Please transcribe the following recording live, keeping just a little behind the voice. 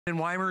And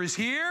Weimer is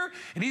here,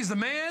 and he's the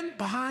man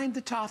behind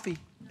the toffee.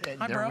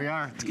 Hi, there bro. we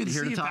are. It's good to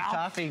here see to you, talk pal.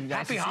 toffee.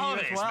 Nice Happy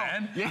holidays, well.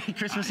 man. Yeah,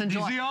 Christmas in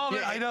July. You see all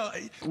yeah. I know.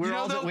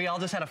 We all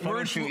just had a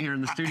photo shoot here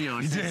in the studio.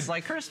 It's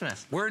like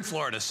Christmas. We're in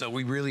Florida, so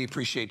we really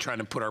appreciate trying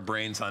to put our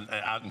brains on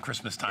out in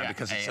Christmas time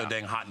because it's so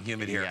dang hot and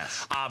humid here.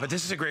 Yes. But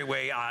this is a great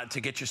way to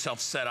get yourself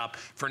set up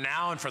for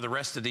now and for the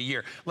rest of the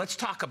year. Let's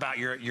talk about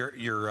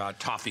your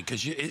toffee,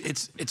 because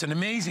it's an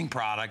amazing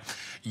product.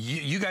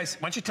 You guys,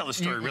 why don't you tell the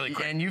story really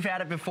quick? And you've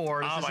had it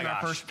before. This isn't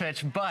our first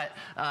pitch, but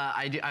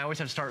I always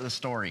have to start with a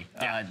story.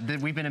 Yeah.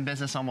 We've been in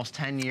business almost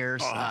 10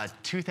 years.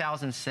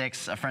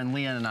 2006, a friend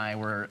Leon and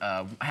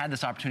I had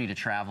this opportunity to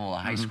travel a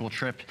high school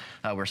trip.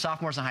 We're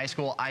sophomores in high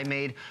school. I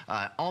made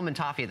almond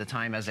toffee at the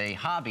time as a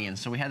hobby, and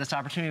so we had this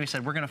opportunity. We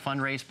said, we're going to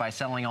fundraise by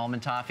selling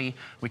almond toffee.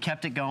 We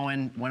kept it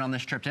going, went on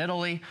this trip to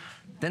Italy,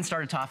 then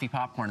started toffee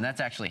popcorn, and that's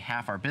actually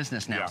half our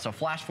business now. Yeah. So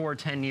flash forward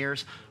 10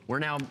 years, we're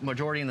now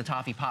majority in the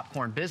toffee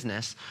popcorn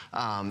business,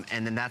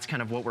 and then that's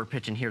kind of what we're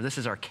pitching here. This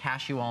is our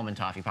cashew almond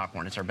toffee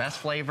popcorn. It's our best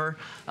flavor.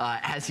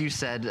 As you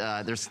said,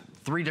 there's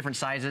 3 different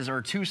sizes,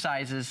 or 2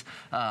 sizes,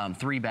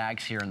 3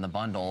 bags here in the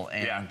bundle,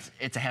 and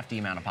it's a hefty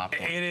amount of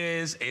popcorn. It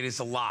is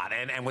a lot,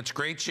 and what's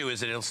great too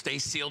is that it'll stay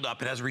sealed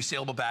up. It has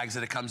resealable bags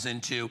that it comes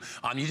into.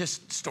 You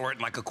just store it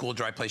in like a cool,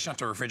 dry place. You don't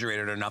have to refrigerate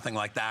it or nothing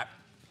like that.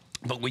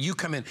 But when you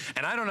come in,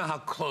 and I don't know how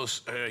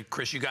close,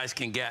 Chris, you guys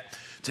can get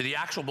to the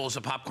actual bowls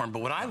of popcorn, but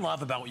what I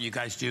love about what you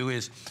guys do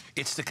is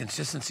it's the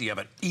consistency of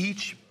it.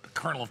 Each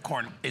kernel of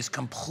corn is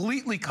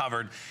completely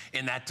covered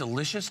in that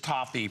delicious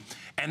toffee,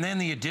 and then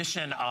the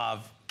addition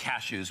of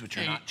cashews, which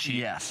are not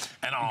cheap,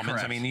 and almonds.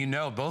 Correct. I mean, you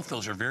know, both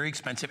those are very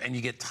expensive, and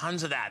you get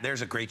tons of that.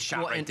 There's a great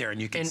shot right there, and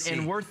you can see.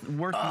 And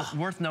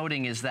worth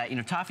noting is that, you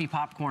know, toffee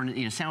popcorn,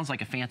 you know, sounds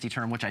like a fancy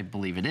term, which I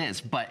believe it is,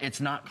 but it's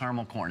not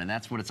caramel corn, and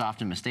that's what it's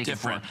often mistaken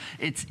for.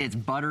 It's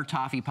butter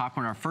toffee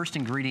popcorn. Our first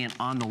ingredient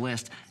on the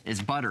list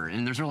is butter,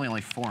 and there's really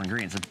only 4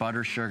 ingredients. It's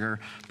butter,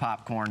 sugar,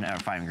 popcorn,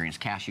 5 ingredients,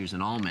 cashews,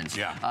 and almonds.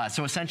 Yeah.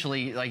 So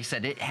essentially, like you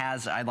said, it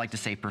has, I'd like to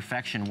say,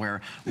 perfection,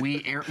 where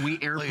we air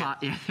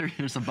pot.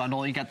 There's a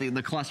bundle. You got the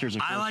clusters.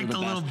 I like the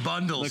little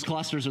bundles. The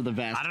clusters are the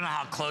best. I don't know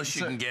how close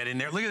you can get in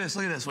there. Look at this,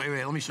 look at this. Wait,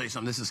 let me show you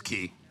something. This is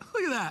key.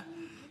 Look at that.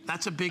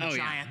 That's a big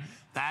giant.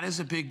 That is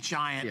a big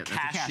giant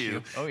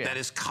cashew that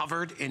is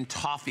covered in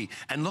toffee.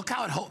 And look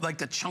how it like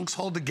the chunks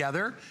hold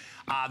together.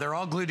 They're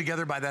all glued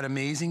together by that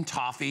amazing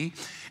toffee.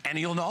 And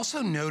you'll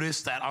also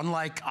notice that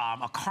unlike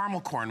a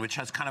caramel corn, which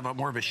has kind of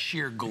more of a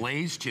sheer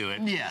glaze to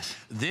it,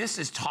 this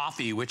is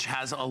toffee, which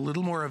has a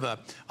little more of a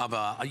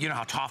you know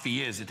how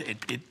toffee is.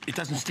 It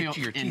doesn't stick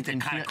to your teeth.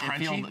 It's kind of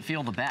crunchy.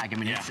 Feel the bag. I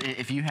mean,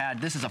 if you had,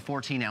 this is a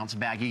 14-ounce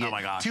bag. You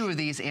get 2 of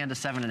these and a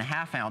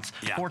 7.5 ounce.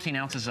 14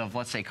 ounces of,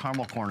 let's say,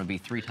 caramel corn would be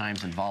 3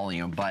 times in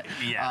volume. But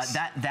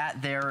that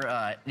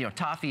there, you know,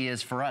 toffee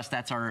is, for us,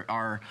 that's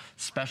our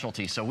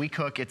specialty. So we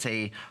cook, it's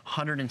a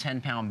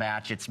 110-pound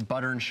batch. It's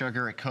butter and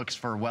sugar. It cooks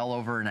for well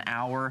over an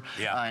hour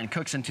and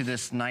cooks into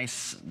this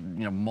nice,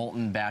 you know,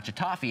 molten batch of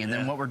toffee. And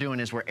then what we're doing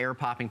is we're air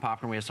popping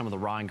popcorn. We have some of the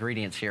raw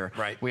ingredients here.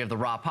 We have the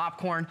raw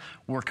popcorn.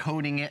 We're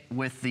coating it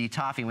with the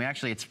toffee. We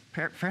actually, it's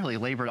fairly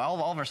labored.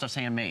 All of our stuff's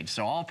handmade.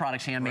 So all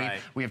products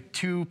handmade. We have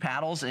 2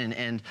 paddles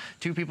and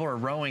 2 people are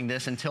rowing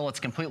this until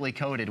it's completely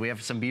coated. We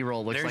have some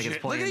B-roll. Looks like it's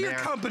playing there. Look at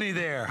your company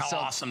there. How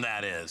awesome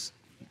that is.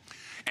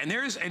 And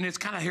it's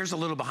kind of, here's a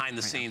little behind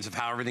the scenes of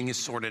how everything is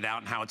sorted out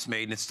and how it's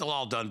made, and it's still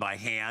all done by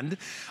hand,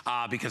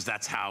 because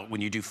that's how,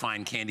 when you do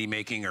fine candy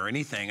making or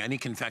anything, any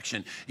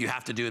confection, you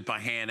have to do it by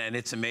hand, and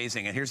it's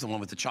amazing. And here's the one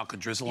with the chocolate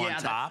drizzle on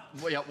top.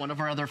 One of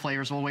our other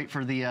flavors. We'll wait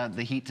for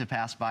the heat to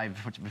pass by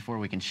before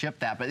we can ship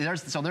that. But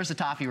there's the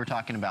toffee we're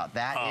talking about.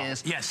 That is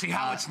see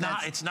how it's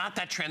not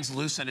that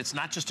translucent. It's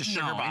not just a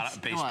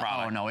sugar-based product.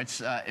 Oh no,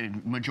 it's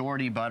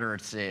majority butter.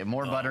 It's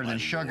more butter than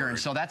sugar, and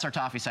so that's our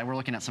toffee side. We're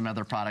looking at some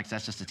other products.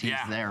 That's just a tease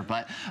there.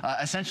 But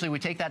essentially, we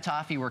take that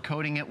toffee, we're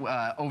coating it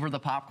over the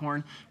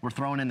popcorn, we're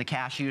throwing in the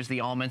cashews, the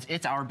almonds.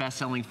 It's our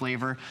best-selling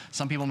flavor.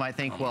 Some people might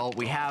think, well,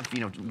 we have, you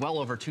know, well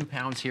over 2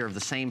 pounds here of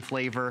the same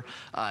flavor.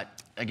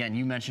 Again,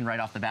 you mentioned right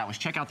off the bat,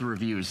 check out the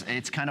reviews.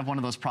 It's kind of one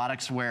of those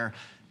products where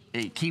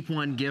keep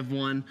one, give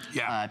one.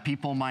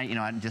 People might, you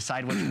know,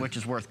 decide which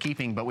is worth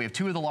keeping, but we have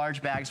 2 of the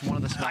large bags, 1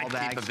 of the small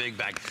bags. Keep a big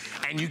bag.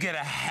 And you get a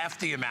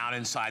hefty amount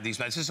inside these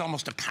bags. This is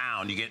almost a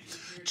pound. You get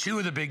 2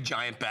 of the big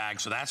giant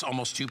bags, so that's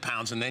almost 2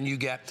 pounds. And then you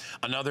get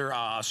another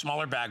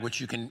smaller bag,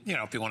 which you can, you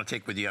know, if you want to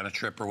take with you on a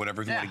trip or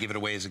whatever, if you want to give it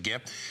away as a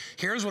gift.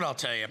 Here's what I'll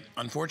tell you.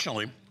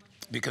 Unfortunately,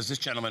 because this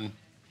gentleman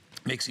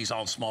makes these all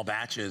in small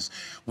batches,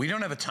 we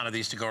don't have a ton of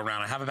these to go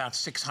around. I have about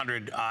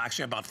 600,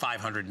 actually about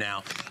 500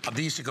 now of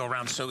these to go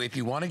around. So if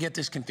you want to get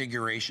this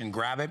configuration,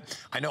 grab it.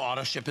 I know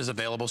auto ship is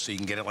available, so you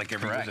can get it like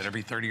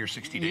every 30 or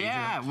 60 days.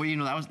 Yeah, well, you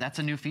know, that's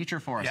a new feature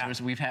for us.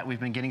 We've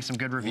been getting some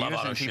good reviews,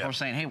 and people are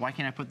saying, hey, why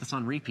can't I put this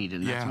on repeat?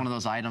 And that's one of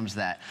those items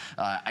that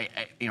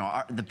you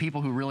know, the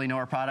people who really know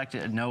our product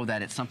know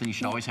that it's something you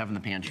should always have in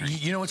the pantry.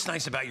 You know what's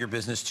nice about your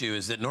business too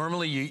is that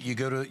normally you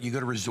go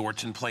to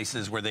resorts and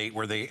places where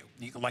they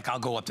like, I'll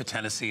go up to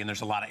Tennessee, and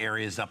there's a lot of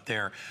areas up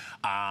there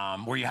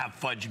where you have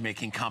fudge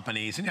making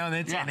companies, and,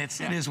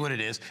 it is what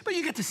it is. But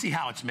you get to see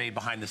how it's made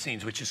behind the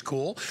scenes, which is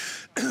cool.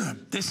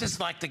 This is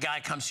like the guy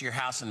comes to your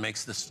house and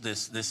makes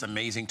this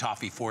amazing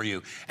toffee for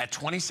you at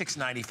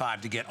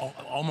 $26.95 to get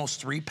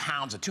almost 3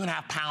 pounds,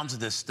 2.5 pounds of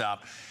this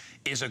stuff.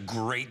 Is a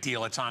great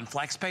deal. It's on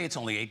FlexPay. It's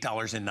only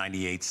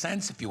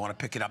 $8.98 if you want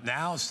to pick it up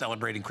now,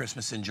 celebrating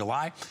Christmas in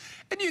July.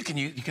 And you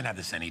can have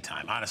this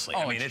anytime, honestly.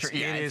 Oh, I mean,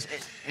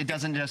 it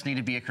doesn't just need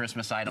to be a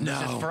Christmas item.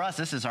 No. For us,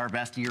 this is our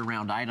best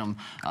year-round item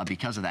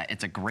because of that.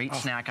 It's a great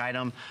snack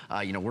item.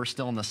 We're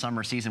still in the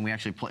summer season. We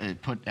actually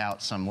put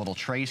out some little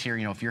trays here.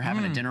 If you're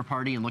having a dinner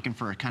party and looking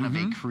for kind of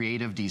a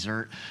creative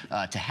dessert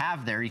to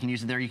have there, you can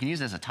use it there. You can use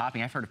it as a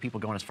topping. I've heard of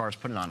people going as far as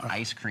putting it on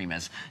ice cream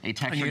as a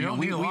texture. You don't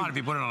need a lot if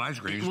you put it on ice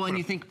cream. Well, and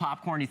you think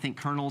popcorn, you think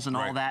kernels and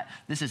all that.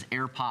 This is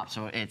air pop,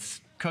 so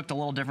it's cooked a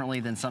little differently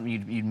than something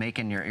you'd make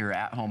in your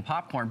at-home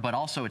popcorn, but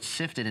also it's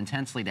sifted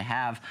intensely to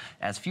have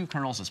as few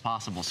kernels as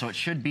possible. So it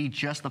should be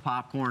just the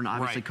popcorn,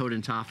 obviously coated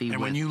in toffee. And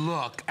when you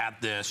look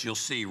at this, you'll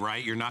see,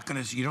 right? You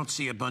don't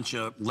see a bunch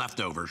of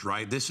leftovers,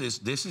 right? This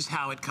is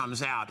how it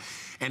comes out.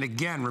 And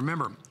again,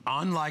 remember,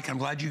 unlike, I'm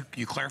glad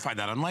you clarified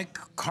that, unlike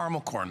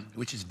caramel corn,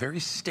 which is very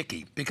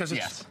sticky because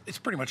it's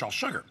pretty much all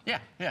sugar. Yeah.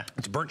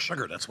 It's burnt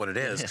sugar, that's what it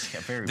is.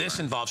 This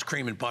involves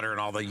cream and butter and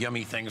all the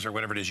yummy things or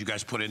whatever it is you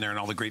guys put in there and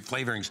all the great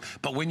flavorings.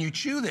 But when you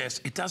chew this,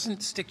 it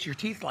doesn't stick to your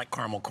teeth like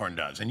caramel corn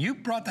does. And you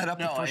brought that up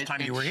the first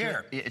time you were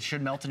here. It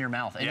should melt in your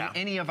mouth.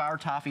 Any of our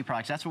toffee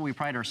products, that's what we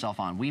pride ourselves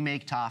on. We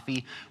make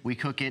toffee, we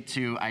cook it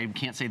to, I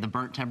can't say the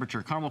burnt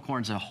temperature. Caramel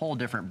corn's a whole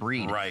different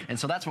breed. Right. And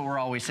so that's what we're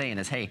always saying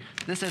is, hey,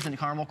 this isn't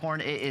caramel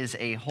corn, it is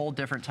a whole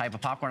different type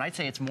of popcorn. I'd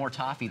say it's more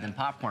toffee than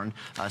popcorn,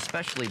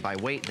 especially by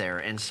weight there.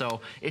 And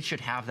so it should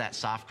have that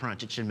soft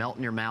crunch. It should melt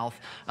in your mouth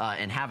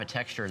and have a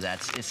texture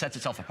it sets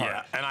itself apart.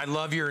 Yeah, and I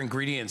love your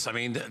ingredients. I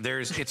mean,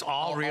 it's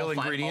all real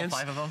ingredients. All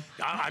 5 of them?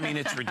 I mean,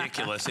 it's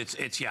ridiculous.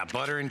 It's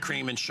butter and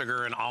cream and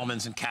sugar and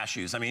almonds and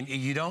cashews. I mean,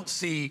 you don't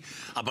see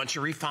a bunch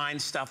of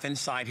refined stuff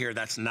inside here.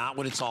 That's not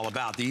what it's all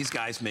about. These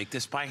guys make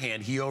this by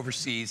hand. He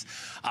oversees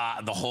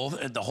the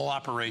whole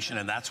operation,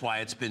 and that's why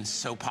it's been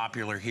so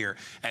popular here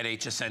at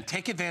HSN.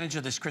 Take advantage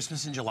of this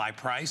Christmas in July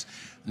price.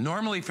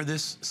 Normally for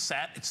this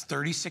set, it's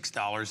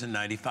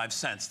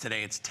 $36.95.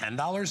 Today, it's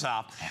 $10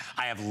 off.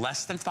 I have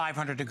less than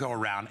 500 to go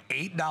around.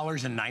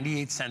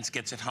 $8.98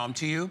 gets it home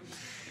to you.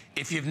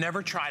 If you've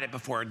never tried it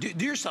before,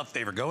 do yourself a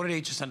favor. Go to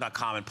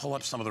hsn.com and pull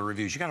up some of the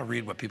reviews. You got to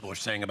read what people are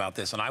saying about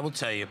this. And I will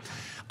tell you,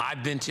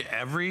 I've been to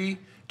every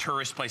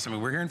tourist place. I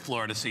mean, we're here in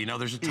Florida, so you know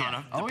there's a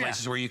ton of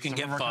places where you can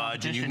get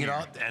fudge and you can get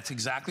all. That's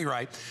exactly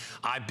right.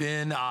 I've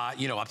been, up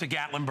to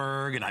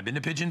Gatlinburg, and I've been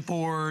to Pigeon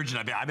Forge, and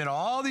I've been to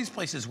all these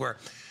places where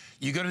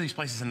you go to these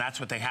places and that's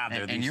what they have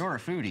there. And you're a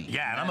foodie.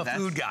 Yeah, and I'm a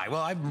food guy.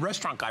 Well, I'm a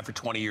restaurant guy for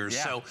 20 years.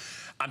 Yeah. So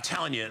I'm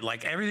telling you,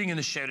 like everything in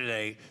the show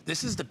today,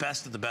 this is the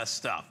best of the best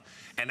stuff.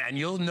 And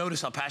you'll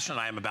notice how passionate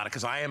I am about it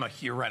because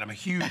you're right, I'm a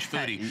huge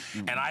foodie.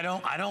 And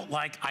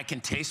I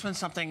can taste when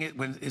something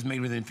is made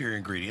with inferior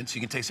ingredients.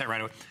 You can taste that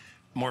right away.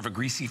 More of a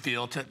greasy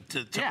feel to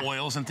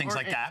oils and things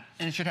like that.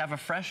 And it should have a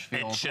fresh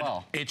feel as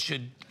well.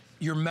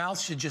 Your mouth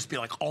should just be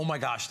like, oh my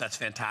gosh, that's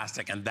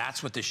fantastic. And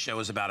that's what this show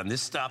is about. And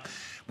this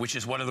stuff, which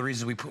is one of the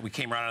reasons we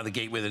came right out of the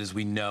gate with it, is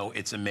we know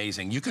it's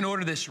amazing. You can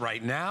order this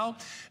right now.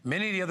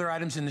 Many of the other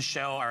items in the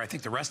show, or I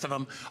think the rest of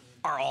them,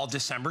 are all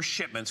December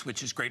shipments,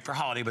 which is great for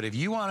holiday. But if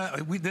you want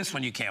to, this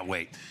one you can't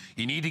wait.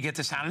 You need to get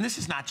this out. And this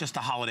is not just a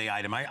holiday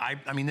item. I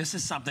mean, this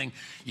is something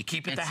you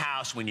keep at the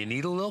house when you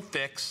need a little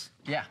fix.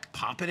 Yeah.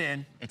 Pop it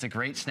in. It's a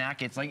great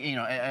snack. It's like,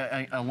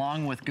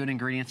 along with good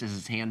ingredients,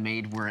 it's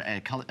handmade. We're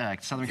a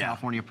Southern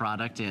California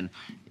product, and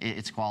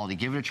it's quality.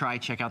 Give it a try.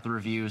 Check out the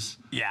reviews.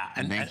 Yeah.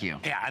 And thank you.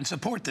 Yeah, and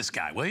support this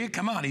guy, will you?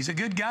 Come on. He's a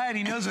good guy, and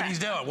he knows what he's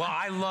doing. Well,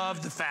 I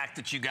love the fact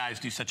that you guys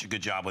do such a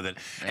good job with it,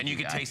 and you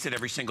can taste it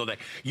every single day.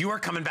 You are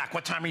coming back.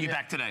 What time are you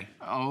back today?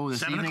 Oh,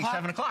 this evening,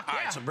 7 o'clock. All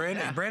right, so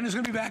Brandon's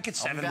going to be back at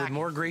 7 with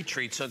more great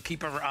treats, so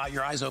keep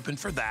your eyes open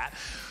for that.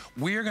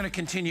 We are going to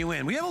continue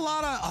in. We have a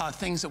lot of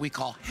things that we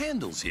call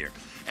handles here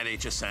at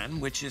HSN,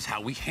 which is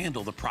how we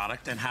handle the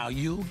product and how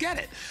you'll get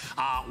it.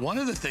 One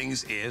of the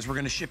things is we're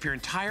going to ship your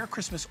entire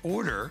Christmas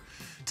order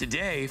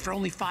today for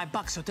only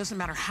 $5, so it doesn't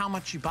matter how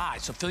much you buy.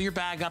 So fill your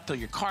bag up, fill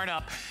your cart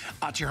up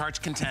to your heart's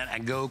content,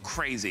 and go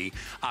crazy.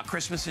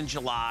 Christmas in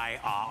July,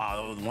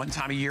 one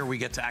time a year we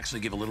get to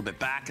actually give a little bit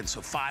back, and so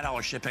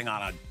 $5 shipping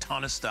on a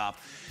ton of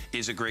stuff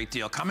is a great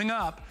deal. Coming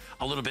up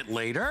a little bit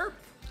later,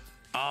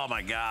 oh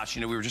my gosh,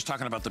 we were just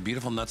talking about the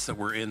beautiful nuts that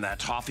were in that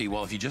toffee.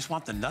 Well, if you just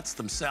want the nuts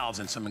themselves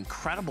and some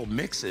incredible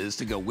mixes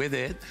to go with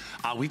it,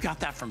 we've got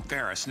that from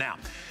Ferris. Now,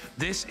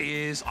 this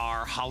is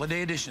our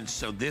holiday edition,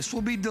 so this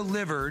will be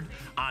delivered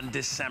on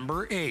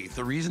December 8th.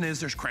 The reason is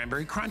there's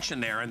cranberry crunch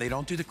in there, and they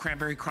don't do the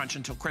cranberry crunch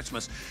until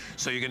Christmas.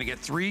 So you're gonna get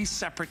 3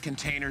 separate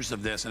containers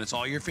of this, and it's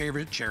all your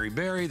favorite: cherry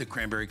berry, the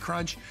cranberry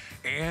crunch,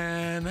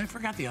 and I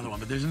forgot the other one,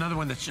 but there's another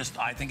one that's just,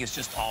 I think it's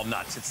just all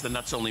nuts. It's the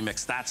nuts only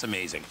mix. That's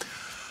amazing.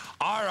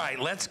 All right,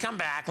 let's come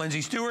back.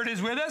 Lindsay Stewart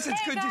is with us.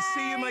 It's good to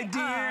see you, my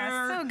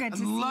dear. So good to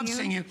see you. Love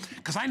seeing you.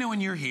 Because I know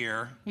when you're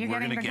here, we're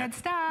gonna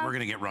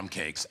get rum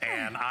cakes.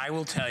 And I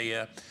will tell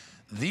you,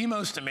 the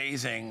most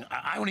amazing,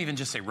 I won't even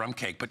just say rum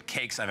cake, but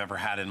cakes I've ever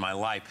had in my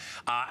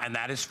life. And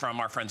that is from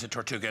our friends at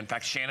Tortuga. In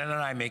fact, Shannon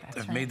and I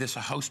have made this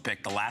a host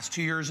pick the last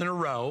 2 years in a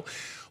row.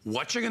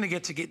 What you're gonna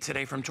get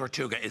today from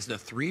Tortuga is the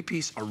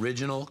 3-piece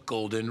original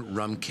golden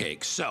rum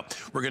cake. So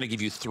we're gonna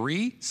give you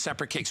 3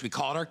 separate cakes. We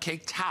call it our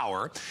cake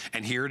tower,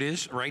 and here it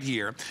is right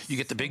here. You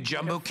get the big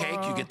jumbo cake,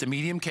 you get the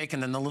medium cake,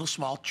 and then the little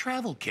small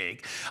travel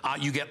cake.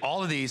 You get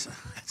all of these.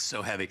 It's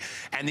so heavy.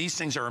 And these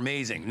things are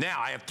amazing. Now,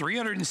 I have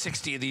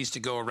 360 of these to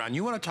go around.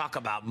 You wanna talk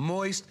about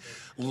moist,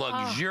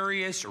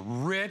 luxurious,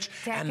 rich,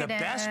 decadent. And the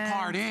best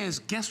part is,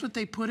 guess what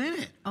they put in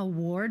it?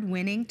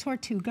 Award-winning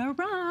Tortuga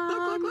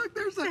rum. Look,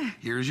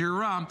 here's your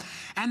rum.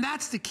 And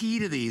that's the key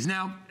to these.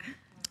 Now,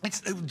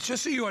 it's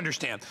just so you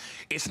understand,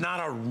 it's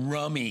not a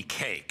rummy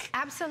cake.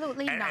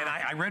 Absolutely not. And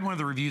I read one of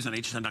the reviews on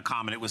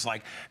hsn.com, and it was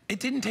like, it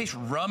didn't taste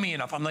rummy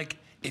enough. I'm like,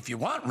 if you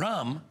want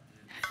rum,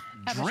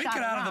 drink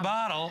it out of the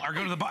bottle or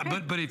go to the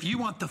bottle. But if you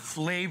want the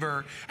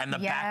flavor and the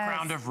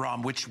background of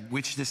rum, which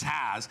this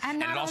has,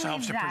 and it also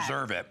helps to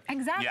preserve it.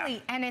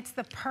 Exactly, and it's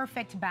the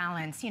perfect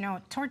balance. You know,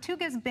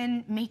 Tortuga's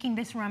been making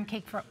this rum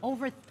cake for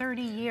over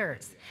 30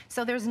 years.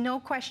 So there's no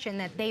question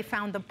that they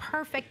found the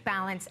perfect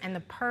balance and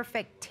the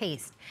perfect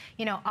taste.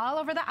 You know, all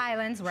over the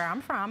islands where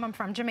I'm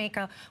from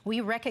Jamaica,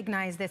 we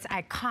recognize this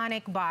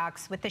iconic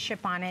box with the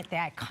ship on it, the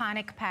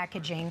iconic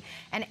packaging,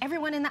 and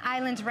everyone in the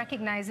islands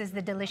recognizes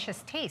the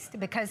delicious taste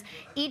because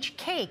each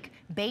cake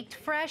baked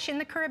fresh in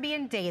the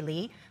Caribbean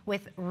daily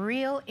with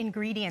real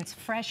ingredients,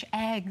 fresh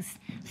eggs,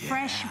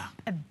 fresh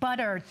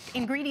butter,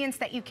 ingredients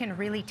that you can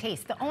really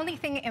taste. The only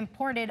thing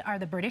imported are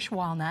the British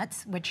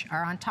walnuts, which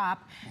are on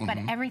top, but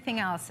everything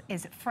else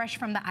is fresh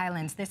from the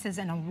islands. This is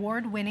an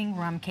award-winning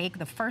rum cake,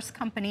 the first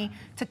company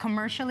to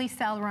commercially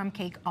sell rum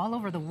cake all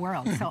over the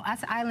world. So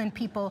us island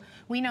people,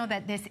 we know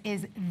that this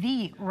is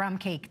the rum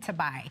cake to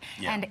buy.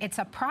 And it's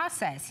a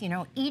process, you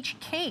know, each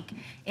cake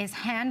is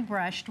hand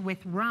brushed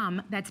with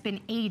rum that's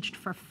been aged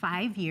for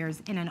 5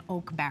 years in an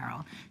oak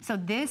barrel. So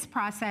this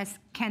process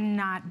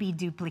cannot be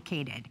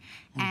duplicated.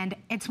 And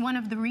it's one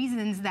of the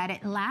reasons that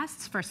it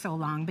lasts for so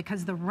long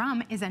because the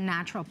rum is a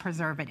natural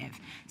preservative.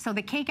 So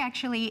the cake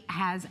actually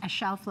has a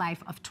shelf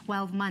life of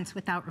 12 months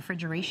without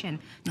refrigeration,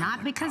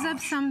 not because of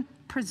some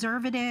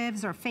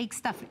preservatives or fake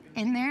stuff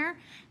in there,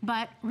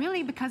 but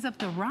really because of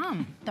the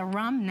rum. The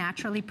rum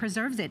naturally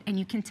preserves it. And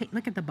you can take,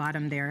 look at the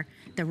bottom there.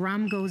 The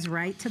rum goes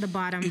right to the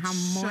bottom, how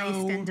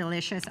moist and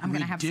delicious. I'm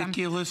gonna have some.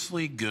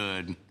 Ridiculously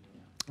good.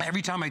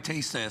 Every time I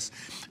taste this,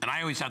 and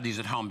I always have these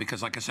at home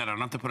because, like I said, I don't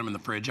have to put them in the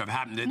fridge. I've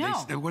had them.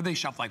 Where they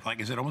shelf life? Like,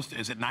 is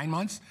it 9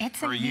 months?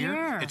 It's or a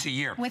year. It's a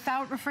year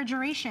without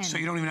refrigeration. So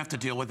you don't even have to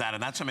deal with that,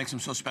 and that's what makes them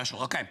so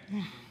special. Okay,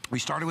 we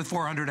started with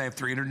 400. I have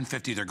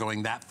 350. They're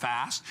going that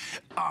fast.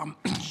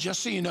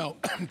 Just so you know,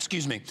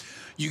 excuse me,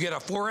 you get a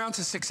 4 ounce,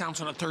 a 6 ounce,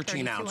 and a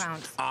 13 ounce.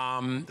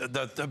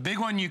 The big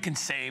one you can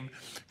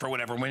save for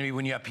whatever,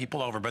 when you have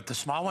people over, but the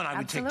small one I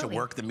would take to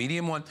work. The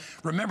medium one,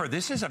 remember,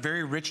 this is a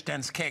very rich,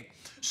 dense cake,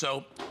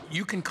 so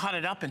you can cut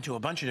it up into a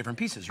bunch of different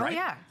pieces, right? Oh,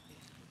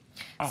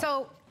 yeah.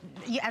 So,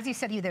 as you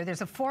said,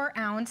 there's a 4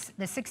 ounce,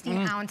 the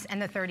 16 ounce, and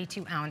the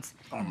 32 ounce.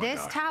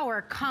 This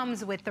tower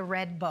comes with the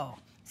red bow.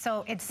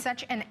 So it's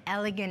such an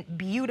elegant,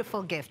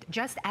 beautiful gift,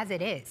 just as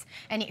it is.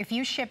 And if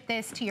you ship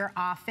this to your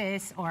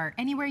office or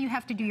anywhere you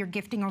have to do your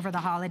gifting over the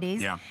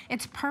holidays,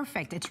 it's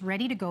perfect. It's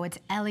ready to go. It's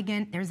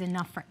elegant. There's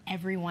enough for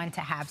everyone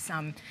to have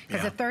some.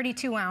 Because the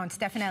 32 ounce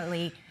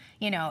definitely,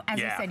 you know, as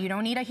you said, you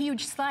don't need a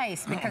huge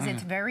slice because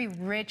it's very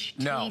rich,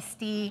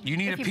 tasty. You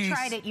need if you've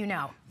tried it, you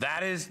know.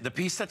 That is the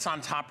piece that's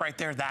on top right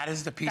there. That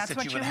is the piece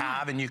that you would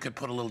have, and you could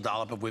put a little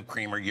dollop of whipped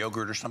cream or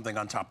yogurt or something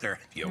on top there.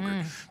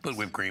 Yogurt, put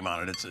whipped cream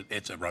on it.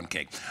 It's a rum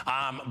cake.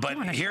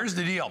 But here's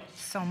the deal.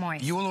 So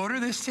moist. You will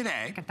order this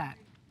today. Look at that.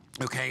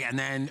 Okay, and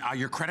then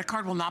your credit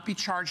card will not be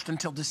charged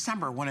until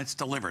December when it's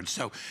delivered.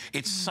 So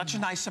it's such a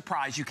nice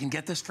surprise. You can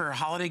get this for a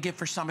holiday gift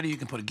for somebody. You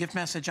can put a gift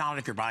message on it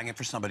if you're buying it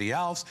for somebody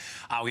else.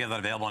 We have that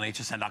available on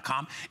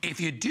hsn.com. If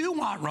you do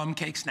want rum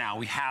cakes now,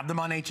 we have them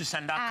on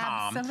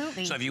hsn.com.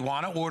 Absolutely. So if you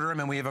want to order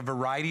them, and we have a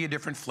variety of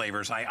different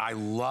flavors. I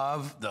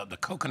love the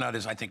coconut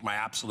is, I think, my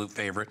absolute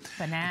favorite.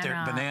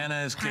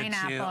 Banana is good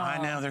too.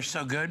 I know, they're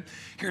so good.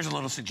 Here's a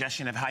little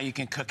suggestion of how you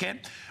can cook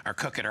it, or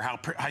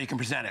how you can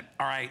present it.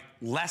 All right,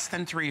 less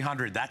than 300.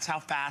 That's how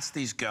fast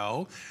these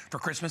go for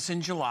Christmas in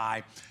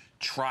July.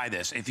 Try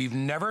this. If you've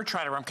never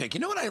tried a rum cake, you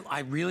know what I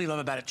really love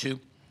about it too?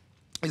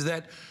 Is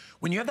that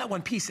when you have that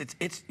one piece,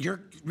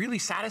 you're really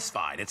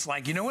satisfied. It's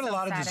like, you know what, a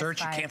lot of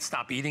desserts, you can't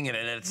stop eating it,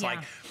 and it's like,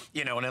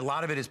 you know, and a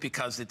lot of it is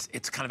because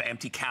it's kind of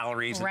empty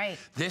calories. Right.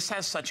 This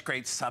has such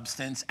great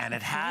substance, and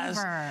it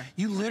has,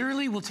 you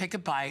literally will take a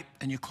bite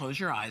and you close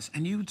your eyes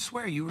and you'd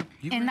swear you were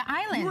in the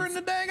islands. You were in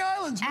the dang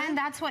islands, man. And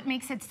that's what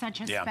makes it such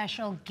a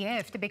special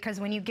gift, because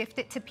when you gift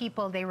it to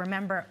people, they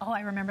remember, oh,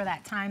 I remember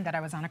that time that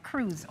I was on a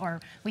cruise,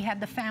 or we had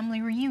the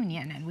family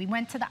reunion and we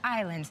went to the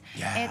islands.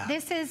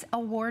 This is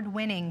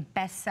award-winning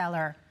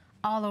bestseller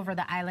all over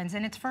the islands,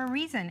 and it's for a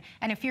reason.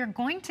 And if you're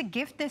going to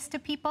gift this to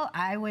people,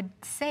 I would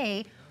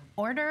say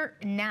order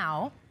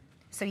now,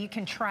 so you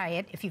can try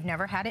it if you've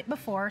never had it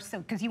before, so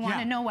because you want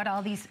to know what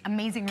all these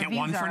amazing reviews are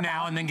about. Get one for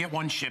now and then get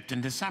one shipped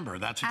in December.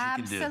 That's what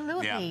you can do.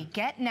 Absolutely.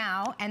 Get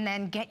now and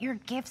then get your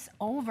gifts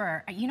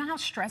over. You know how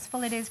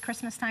stressful it is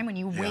Christmas time when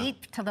you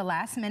wait till the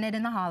last minute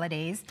in the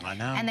holidays. I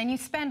know. And then you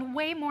spend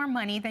way more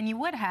money than you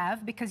would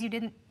have because you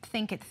didn't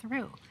think it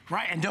through.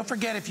 Right, and don't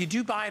forget, if you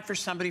do buy it for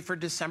somebody for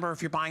December, or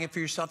if you're buying it for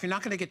yourself, you're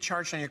not going to get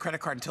charged on your credit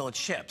card until it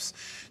ships.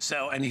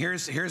 So, and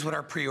here's what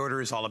our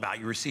pre-order is all about.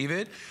 You receive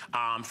it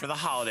for the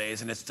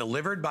holidays, and it's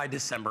delivered by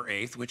December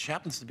 8th, which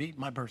happens to be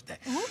my birthday.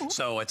 Ooh.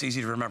 So it's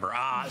easy to remember.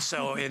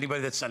 So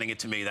anybody that's sending it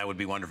to me, that would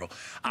be wonderful.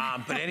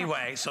 But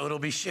anyway, so it'll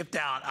be shipped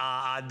out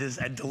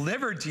and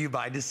delivered to you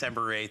by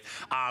December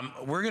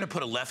 8th. We're going to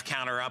put a left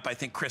counter up. I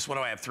think, Chris, what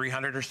do I have,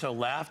 300 or so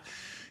left?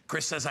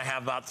 Chris says I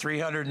have about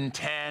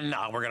 310.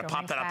 We're going to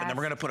pop that up, and then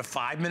we're going to put a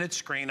 5-minute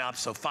screen up.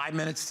 So 5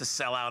 minutes to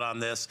sell out on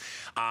this.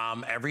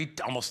 I'll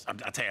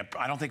tell you,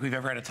 I don't think we've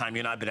ever had a time you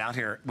and I have been out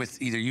here with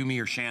either you, me,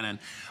 or Shannon,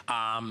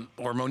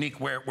 or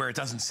Monique, where it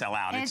doesn't sell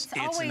out. It's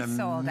always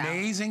sold out.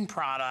 Amazing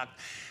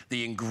product.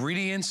 The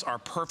ingredients are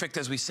perfect,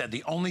 as we said.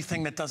 The only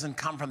thing that doesn't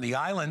come from the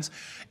islands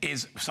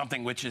is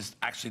something which is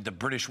actually the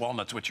British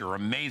walnuts, which are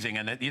amazing.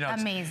 And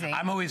amazing.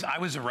 I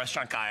was a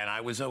restaurant guy, and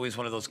I was always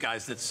one of those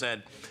guys that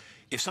said,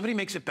 if somebody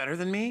makes it better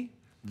than me,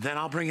 then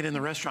I'll bring it in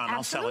the restaurant and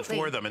I'll sell it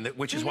for them. And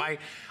which is why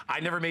I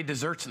never made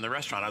desserts in the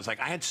restaurant. I was like,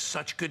 I had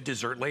such good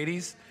dessert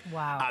ladies.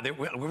 Wow.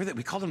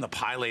 We called them the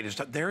pie ladies.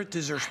 Their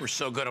desserts were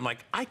so good. I'm like,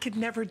 I could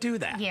never do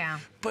that. Yeah.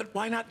 But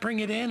why not bring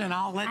it in and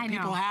I'll let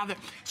people have it.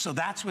 So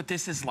that's what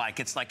this is like.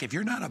 It's like if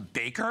you're not a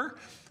baker,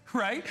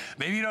 right?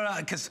 Maybe you don't,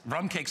 because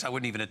rum cakes I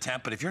wouldn't even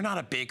attempt, but if you're not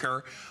a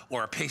baker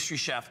or a pastry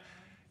chef,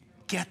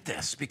 get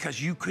this,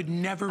 because you could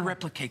never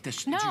replicate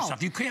this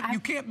yourself. You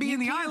can't be in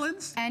the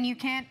islands. And you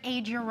can't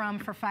age your rum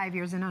for 5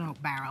 years in an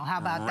oak barrel. How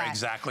about that?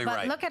 Exactly but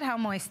right. Look at how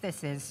moist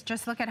this is.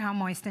 Just look at how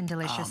moist and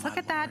delicious. Look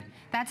at that.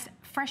 That's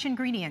fresh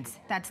ingredients.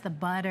 That's the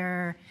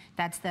butter.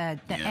 That's the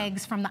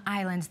eggs from the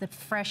islands, the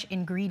fresh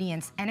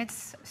ingredients. And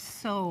it's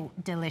so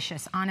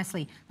delicious,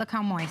 honestly. Look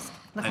how moist.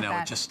 Look at that. I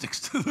know, it just sticks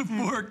to the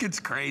fork. It's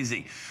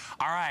crazy.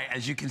 All right,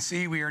 as you can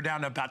see, we are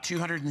down to about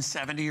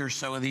 270 or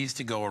so of these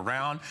to go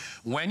around.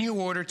 When you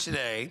order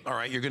today, all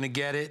right, you're going to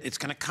get it. It's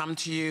going to come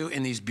to you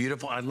in these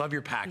beautiful, I love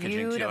your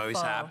packaging, too, you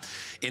always have.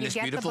 In this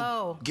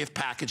beautiful gift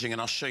packaging, and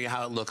I'll show you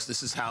how it looks.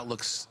 This is how it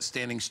looks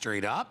standing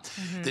straight up.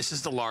 This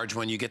is the large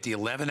one. You get the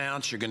 11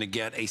 ounce, you're going to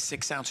get a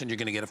 6 ounce, and you're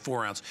going to get a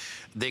 4 ounce.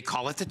 They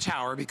call it the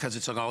tower because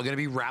it's all going to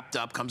be wrapped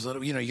up. Comes a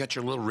little, you got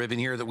your little ribbon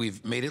here that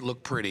we've made it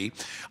look pretty.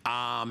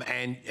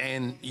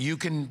 And you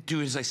can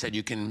do, as I said,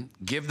 you can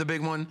give the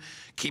big one,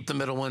 keep the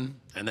middle one,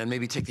 and then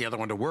maybe take the other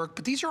one to work.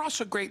 But these are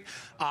also great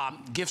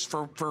gifts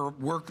for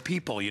work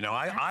people.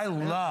 I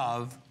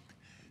love,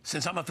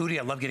 since I'm a foodie,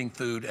 I love getting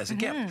food as a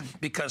gift,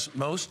 because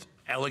most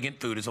elegant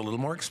food is a little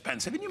more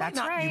expensive, and you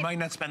might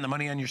not spend the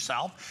money on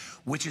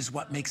yourself, which is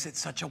what makes it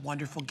such a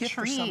wonderful gift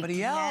for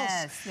somebody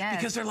else.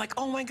 Because they're like,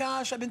 oh my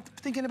gosh, I've been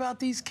thinking about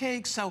these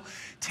cakes. So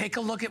take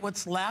a look at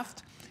what's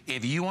left.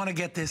 If you want to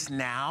get this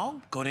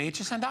now, go to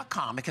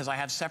hsn.com, because I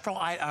have several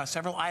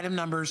item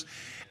numbers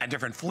and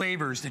different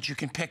flavors that you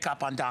can pick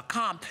up on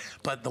 .com.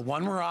 But the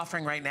one we're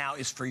offering right now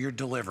is for your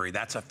delivery.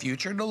 That's a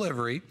future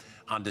delivery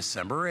on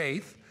December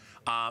 8th.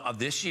 Of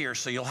this year,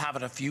 so you'll have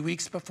it a few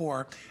weeks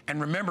before. And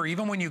remember,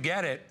 even when you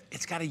get it,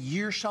 it's got a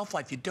year shelf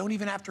life. You don't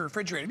even have to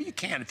refrigerate it. I mean, you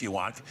can if you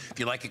want, if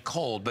you like it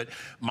cold, but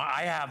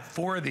I have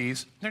 4 of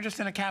these. They're just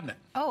in a cabinet.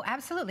 Oh,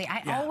 absolutely.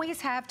 I always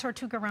have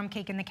Tortuga rum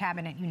cake in the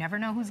cabinet. You never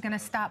know who's going to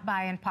stop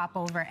by and pop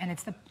over, and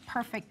it's the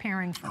perfect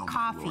pairing for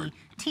coffee,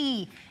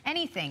 tea,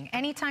 anything.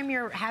 Anytime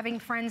you're having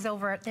friends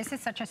over, this is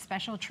such a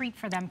special treat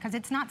for them, because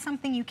it's not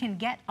something you can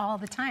get all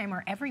the time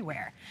or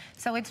everywhere.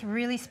 So it's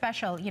really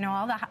special.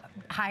 All the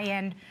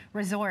high-end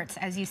resorts,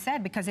 as you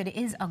said, because it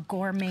is a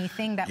gourmet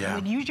thing that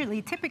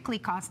would typically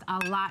cost a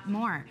lot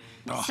more.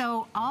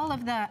 So all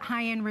of the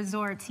high-end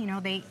resorts,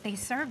 they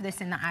serve this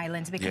in the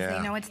islands because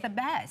they know it's the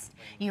best.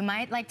 You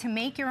might like to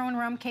make your own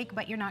rum cake,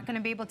 but you're not going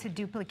to be able to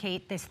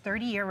duplicate this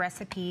 30-year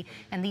recipe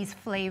and these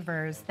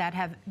flavors that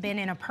have been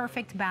in a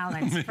perfect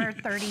balance for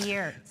 30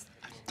 years.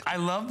 I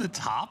love the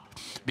top,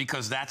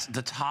 because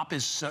the top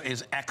is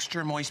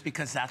extra moist,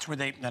 because that's where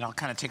then I'll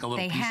kind of take a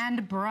little piece. They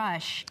hand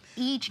brush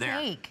each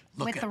cake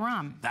with the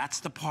rum. That's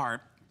the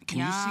part.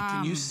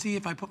 Can you see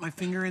if I put my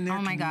finger in there?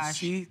 Oh my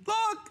gosh. You see?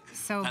 Look!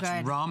 So good.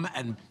 That's rum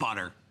and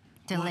butter.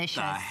 Delicious.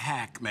 What the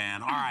heck,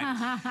 man? All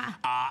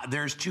right.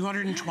 There's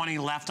 220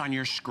 left on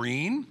your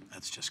screen.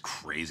 That's just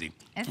crazy.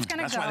 It's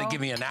gonna That's why they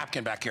give me a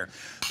napkin back here.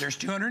 There's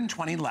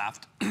 220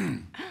 left,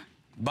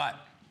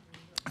 but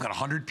I've got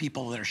 100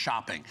 people that are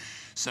shopping.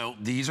 So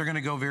these are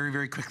gonna go very,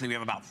 very quickly. We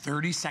have about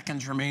 30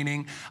 seconds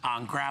remaining.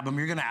 Grab them,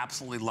 you're gonna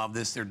absolutely love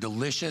this. They're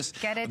delicious.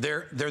 Get it?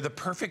 They're the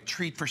perfect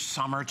treat for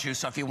summer too.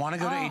 So if you wanna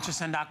go to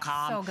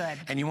hsn.com so good.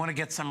 and you wanna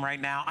get some right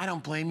now, I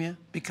don't blame you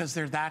because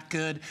they're that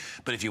good.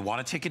 But if you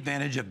wanna take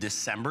advantage of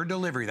December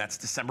delivery, that's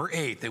December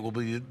 8th. They will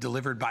be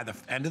delivered by the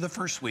end of the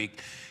first week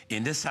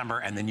in December,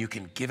 and then you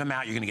can give them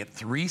out. You're gonna get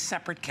 3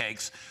 separate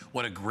cakes.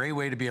 What a great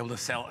way to be able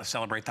to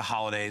celebrate the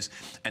holidays.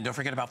 And don't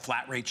forget about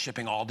flat rate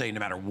shipping all day, no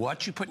matter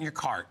what you put in your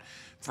cart.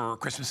 For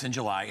Christmas in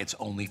July, it's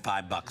only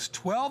 $5.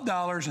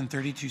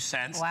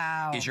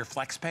 $12.32 is your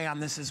flex pay on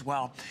this as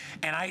well.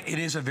 And it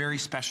is a very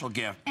special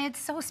gift. It's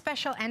so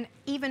special, and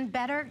even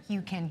better,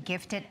 you can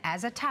gift it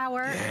as a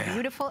tower, a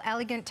beautiful,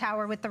 elegant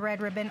tower with the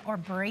red ribbon, or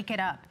break it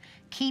up.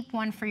 Keep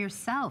one for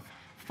yourself.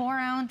 4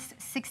 ounce,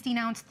 16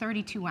 ounce,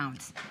 32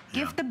 ounce.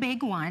 Gift the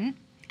big one,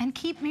 and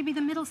keep maybe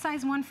the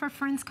middle-sized one for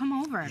friends come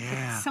over.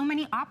 So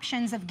many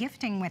options of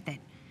gifting with it.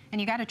 And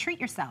you got to treat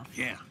yourself.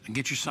 Yeah, and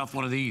get yourself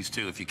one of these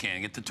too if you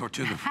can. Get the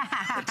Tortuga.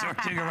 The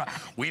Tortuga.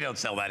 We don't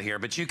sell that here,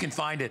 but you can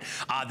find it.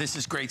 This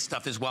is great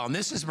stuff as well. And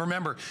this is,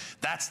 remember,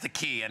 that's the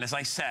key. And as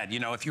I said,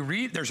 you know, if you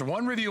read, there's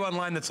one review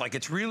online that's like,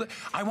 it's really,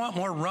 I want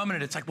more rum in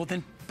it. It's like, well,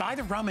 then buy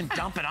the rum and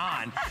dump it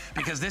on,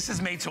 because this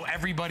is made so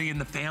everybody in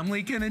the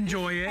family can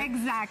enjoy it.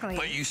 Exactly.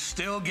 But you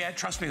still get,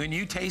 trust me, when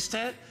you taste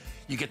it,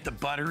 you get the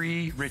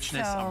buttery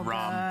richness of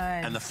rum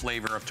and the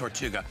flavor of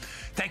Tortuga.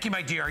 Thank you,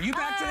 my dear. Are you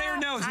back today or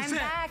no? Is this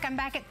it? I'm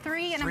back at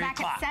 3 and I'm back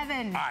at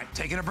 7. All right,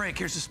 taking a break.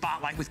 Here's the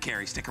Spotlight with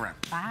Carrie. Stick around.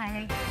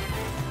 Bye.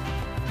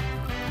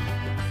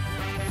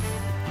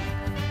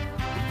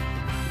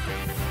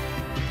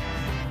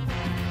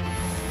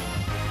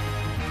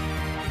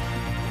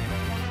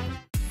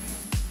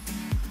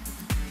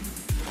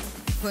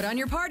 Put on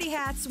your party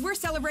hats. We're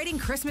celebrating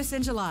Christmas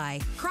in July.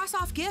 Cross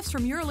off gifts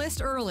from your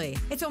list early.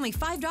 It's only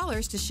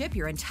 $5 to ship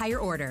your entire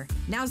order.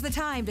 Now's the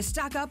time to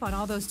stock up on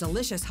all those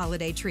delicious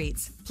holiday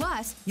treats.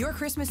 Plus, your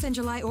Christmas in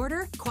July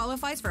order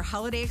qualifies for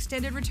holiday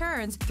extended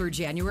returns through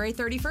January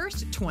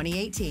 31st,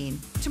 2018.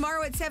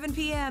 Tomorrow at 7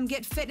 p.m.,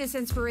 get fitness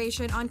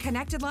inspiration on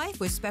Connected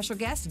Life with special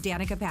guest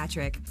Danica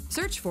Patrick.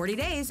 Search 40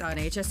 Days on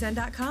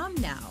hsn.com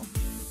now.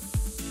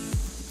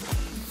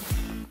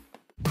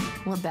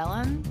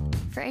 Labellum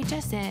for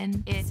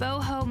HSN is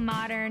boho,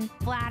 modern,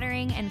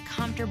 flattering, and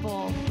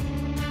comfortable.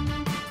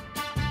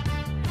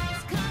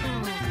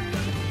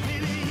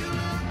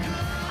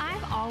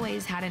 I've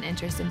always had an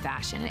interest in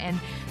fashion, and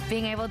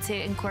being able to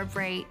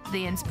incorporate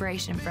the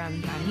inspiration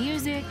from my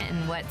music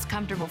and what's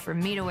comfortable for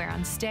me to wear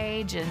on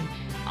stage, and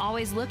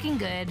always looking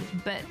good,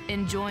 but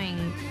enjoying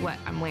what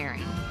I'm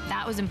wearing.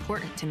 That was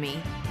important to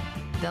me.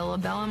 The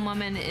Labellum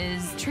woman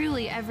is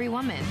truly every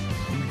woman.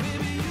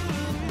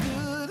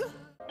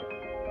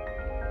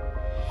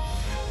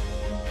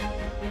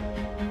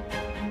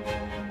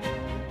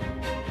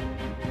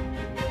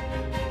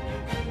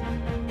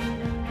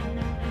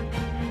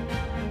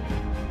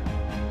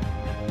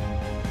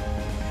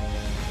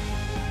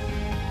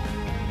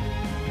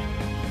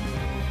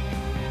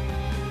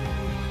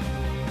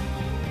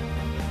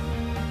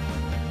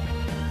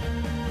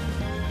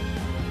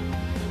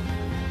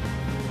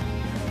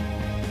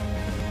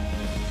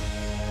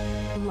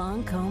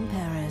 Lancôme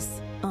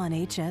Paris on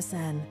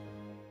HSN.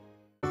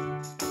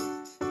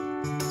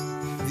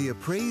 The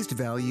appraised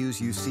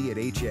values you see at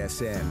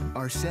HSN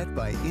are set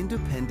by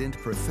independent,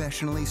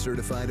 professionally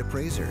certified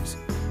appraisers.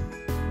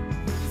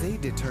 They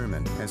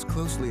determine, as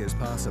closely as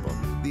possible,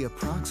 the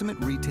approximate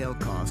retail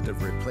cost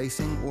of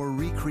replacing or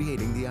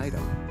recreating the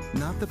item,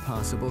 not the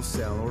possible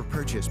sell or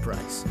purchase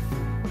price.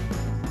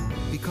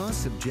 Because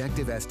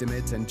subjective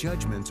estimates and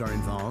judgments are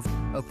involved,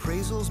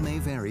 appraisals may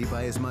vary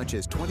by as much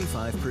as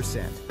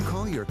 25%.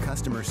 Call your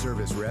customer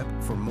service rep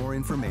for more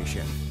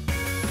information.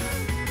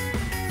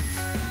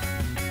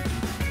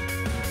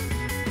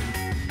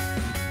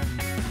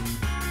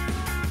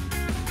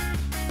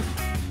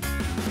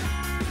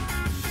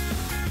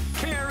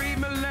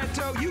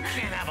 You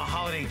can't have a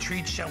holiday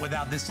treat show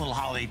without this little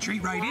holiday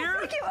treat right here.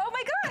 Thank you. Oh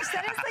my gosh,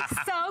 that is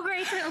like so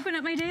great to open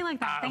up my day like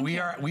that. Thank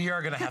you. We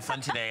are going to have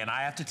fun today, and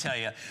I have to tell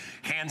you,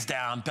 hands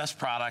down, best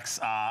products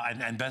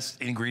and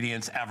best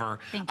ingredients ever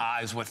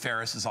is what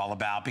Ferris is all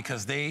about,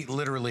 because they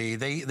literally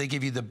they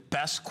give you the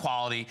best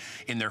quality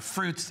in their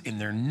fruits, in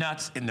their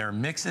nuts, in their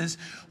mixes.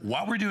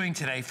 What we're doing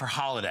today for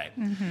holiday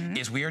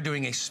is we are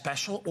doing a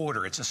special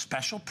order. It's a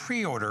special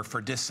pre-order for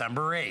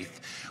December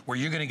 8th, where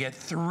you're going to get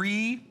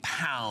 3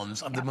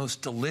 pounds of the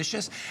most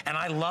delicious, and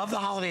I love the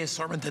holiday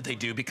assortment that they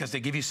do, because they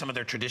give you some of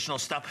their traditional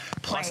stuff,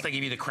 plus they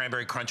give you the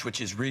cranberry crunch,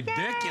 which is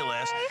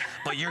ridiculous,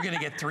 but you're gonna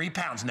get 3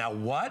 pounds. Now,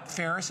 what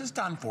Ferris has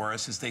done for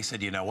us is they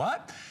said, you know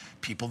what?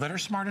 people that are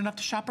smart enough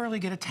to shop early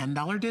get a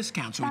 $10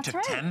 discount. So we took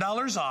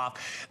 $10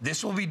 off.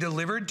 This will be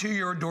delivered to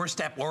your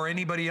doorstep or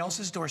anybody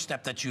else's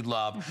doorstep that you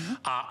love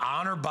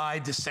on or by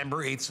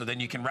December 8th. So then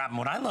you can wrap them.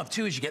 What I love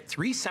too is you get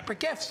 3 separate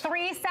gifts.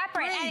 3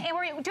 separate. And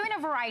we're doing a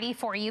variety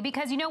for you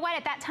because you know what?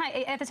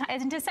 At the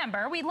time in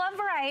December, we love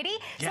variety.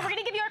 So we're going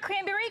to give you our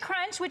cranberry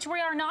crunch, which we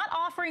are not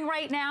offering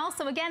right now.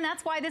 So again,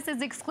 that's why this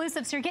is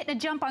exclusive. So you're getting a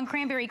jump on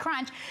cranberry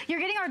crunch. You're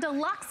getting our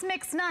deluxe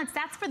mixed nuts.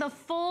 That's for the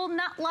full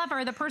nut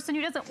lover, the person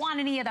who doesn't want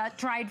any of the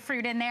dried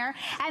fruit in there.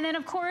 And then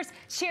of course,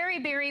 cherry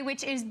berry,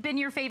 which has been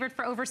your favorite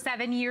for over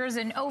 7 years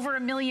and over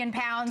 1 million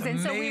pounds. And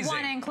so we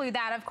want to include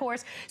that, of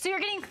course. So you're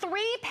getting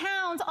 3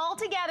 pounds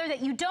altogether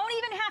that you don't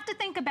even have to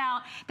think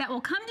about that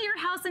will come to your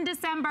house in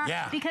December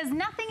because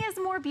nothing is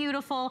more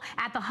beautiful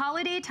at the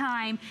holiday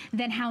time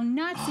than how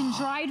nuts and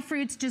dried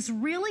fruits just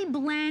really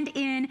blend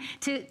in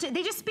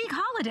they just speak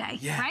holiday,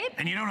 right?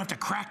 And you don't have to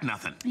crack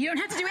nothing. You don't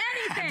have to do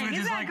anything.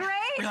 Isn't that great?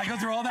 We like go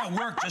through all that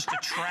work just to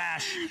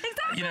trash,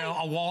 you know,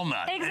 a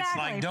walnut. It's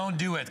like, don't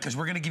do it, because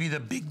we're going to give you the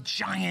big,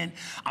 giant,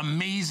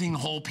 amazing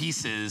whole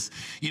pieces.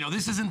 You know,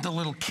 this isn't the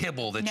little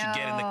kibble that you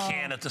get in the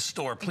can at the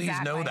store. Please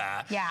know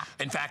that.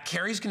 In fact,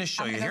 Carrie's going to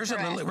show you. Here's a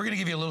little. We're going to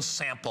give you a little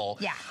sample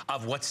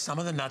of what some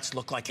of the nuts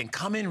look like, and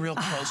come in real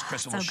close,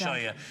 Chris, and we'll show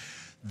you.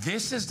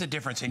 This is the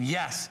difference, and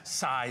yes,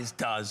 size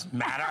does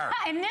matter.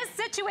 In this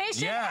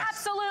situation,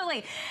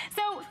 absolutely.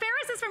 So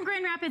Ferris is from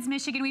Grand Rapids,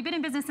 Michigan. We've been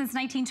in business since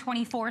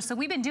 1924, so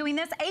we've been doing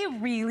this a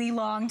really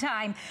long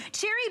time.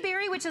 Cherry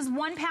berry, which is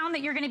 1 pound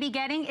that you're gonna be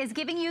getting, is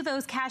giving you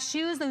those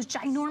cashews, those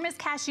ginormous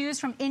cashews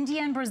from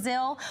India and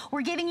Brazil.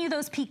 We're giving you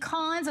those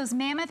pecans, those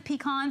mammoth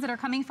pecans that are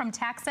coming from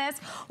Texas.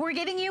 We're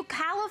giving you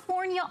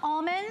California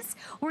almonds.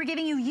 We're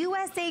giving you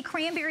USA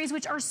cranberries,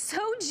 which are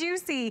so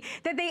juicy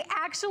that they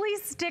actually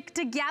stick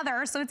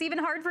together. So it's even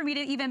hard for me to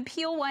even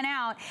peel one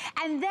out.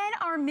 And then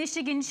our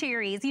Michigan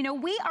cherries. You know,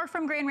 we are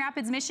from Grand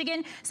Rapids,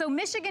 Michigan, so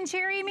Michigan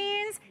cherry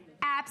means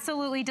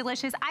absolutely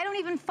delicious. I don't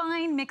even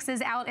find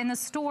mixes out in the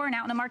store and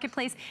out in the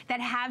marketplace that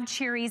have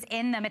cherries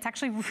in them. It's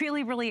actually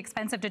really, really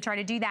expensive to try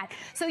to do that.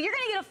 So you're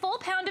gonna get a full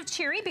pound of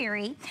cherry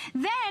berry.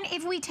 Then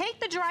if we take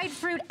the dried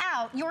fruit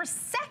out, your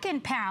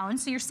second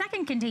pound, so your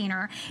second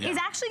container, is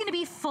actually gonna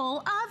be full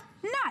of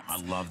nuts.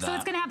 I love that. So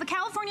it's gonna have the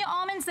California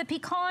almonds, the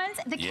pecans,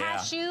 the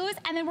cashews,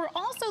 and then we're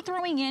also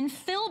throwing in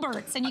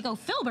filberts. And you go,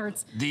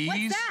 filberts?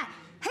 What's that?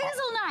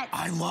 Hazelnuts.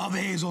 I love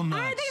hazelnuts.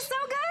 Aren't they so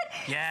good?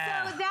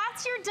 Yeah. So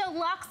that's your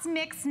deluxe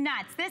mixed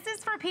nuts. This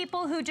is for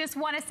people who just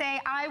want to say,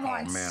 I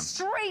want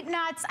straight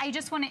nuts. I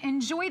just want to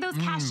enjoy those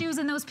cashews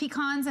and those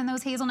pecans and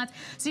those hazelnuts.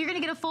 So you're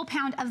going to get a full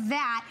pound of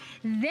that.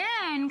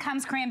 Then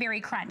comes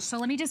cranberry crunch. So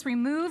let me just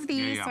remove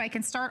these so I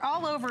can start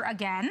all over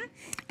again.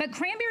 But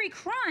cranberry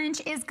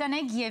crunch is going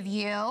to give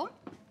you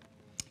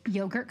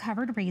yogurt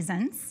covered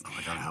raisins.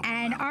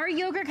 And our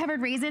yogurt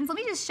covered raisins, let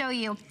me just show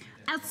you.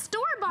 A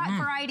store-bought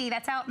variety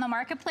that's out in the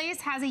marketplace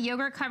has a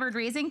yogurt-covered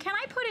raisin. Can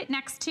I put it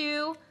next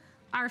to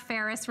our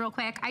Ferris real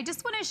quick? I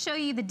just want to show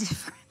you the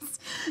difference.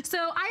 So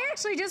I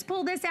actually just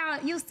pulled this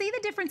out. You'll see the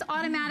difference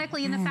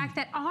automatically in the fact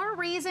that our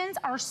raisins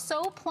are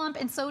so plump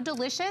and so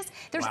delicious.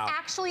 There's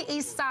actually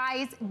a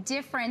size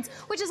difference,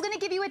 which is going to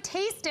give you a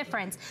taste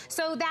difference.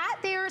 So that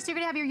there, so you're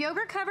going to have your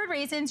yogurt-covered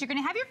raisins. You're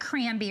going to have your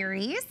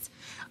cranberries.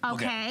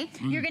 Okay.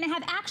 You're going to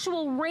have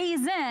actual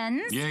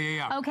raisins.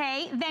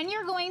 Okay. Then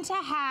you're going to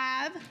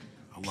have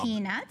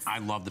peanuts. I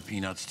love the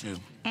peanuts too. Look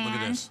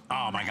at this.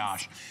 Oh my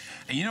gosh.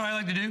 And you know what I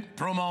like to do?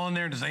 Throw them all in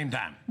there at the same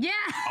time. Yeah.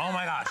 Oh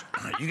my gosh.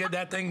 You get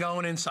that thing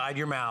going inside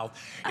your mouth.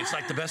 It's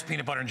like the best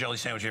peanut butter and jelly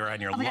sandwich you ever had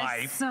in your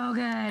life. So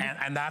good.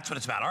 And that's what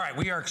it's about. All right,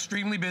 we are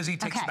extremely busy. It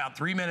takes about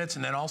 3 minutes,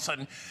 and then all of a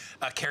sudden,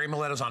 Carrie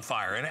Miletto's on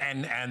fire.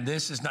 And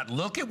this is not,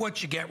 look at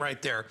what you get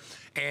right there.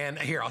 And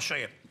here, I'll show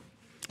you.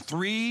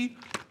 3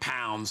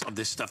 pounds of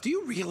this stuff. Do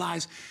you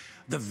realize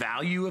the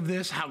value of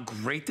this, how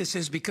great this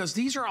is? Because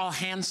these are all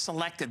hand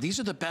selected. These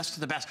are the best of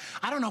the best.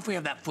 I don't know if we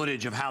have that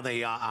footage of how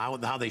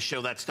they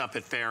show that stuff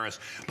at Ferris,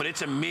 but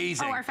it's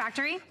amazing. Oh, our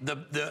factory?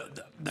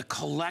 The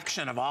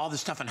collection of all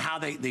this stuff and how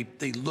they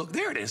look.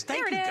 There it is.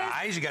 Thank you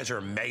guys. You guys are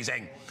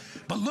amazing.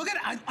 But look at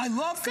it. I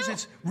love because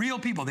it's real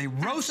people. They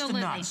roast the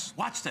nuts.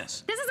 Watch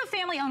this. This is a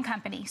family-owned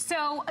company.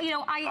 So, you know,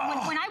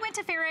 when I went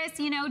to Ferris,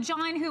 you know,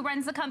 John, who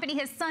runs the company,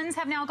 his sons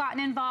have now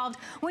gotten involved.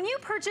 When you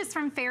purchase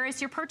from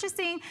Ferris, you're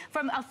purchasing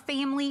from a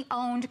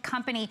family-owned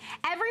company.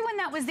 Everyone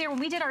that was there when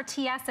we did our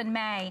TS in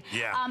May,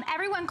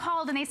 everyone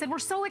called and they said, we're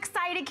so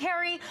excited,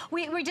 Carrie.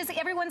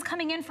 Everyone's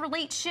coming in for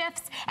late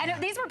shifts.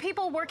 And these were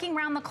people working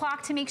around the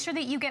clock to make sure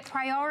that you get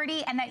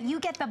priority and that you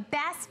get the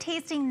best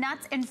tasting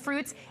nuts and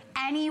fruits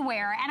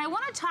anywhere. And I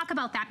want to talk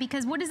about that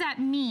because what does that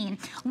mean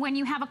when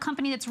you have a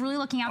company that's really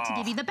looking out to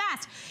give you the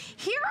best?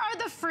 Here are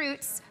the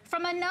fruits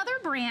from another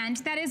brand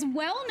that is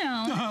well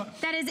known,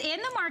 that is in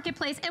the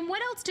marketplace. And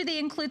what else do they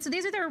include? So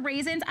these are their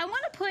raisins. I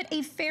want to put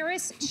a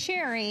Ferris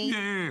cherry.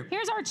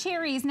 Here's our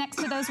cherries next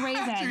to those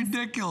raisins. That's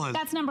ridiculous.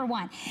 That's number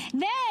one.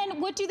 Then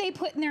what do they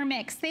put in their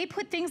mix? They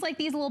put things like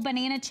these little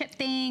banana chip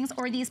things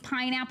or these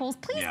pineapples.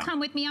 Please come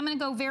with me. I'm going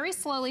to go very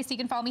slowly so you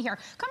can follow me here.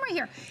 Come right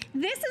here.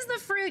 This is the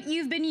fruit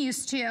you've been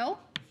used to.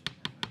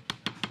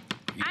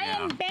 Yeah. I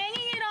am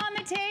banging it on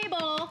the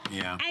table,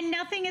 and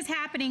nothing is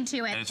happening to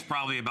it. And it's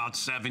probably about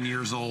 7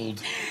 years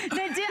old.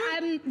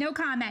 No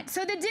comment.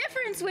 So the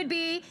difference would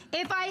be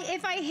if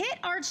I hit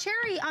our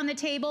cherry on the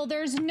table,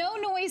 there's no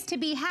noise to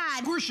be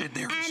had. Squish it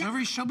there.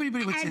 Show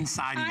everybody what's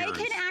inside yours.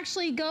 I can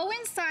actually go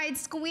inside,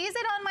 squeeze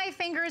it on my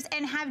fingers,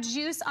 and have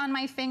juice on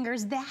my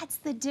fingers. That's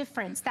the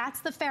difference.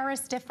 That's the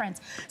Ferris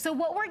difference. So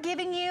what we're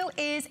giving you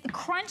is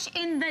crunch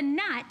in the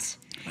nut,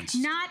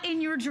 not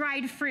in your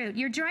dried fruit.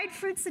 Your dried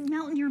fruits would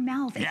melt in your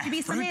mouth. It should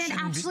be something that's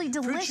actually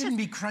delicious. Fruit shouldn't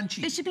be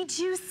crunchy. It should be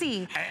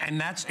juicy.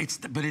 And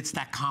but it's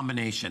that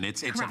combination.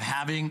 It's of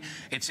having,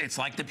 it's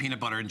like the peanut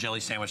butter and jelly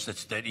sandwich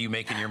that you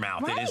make in your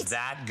mouth. Right. It is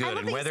that good.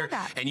 And whether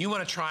you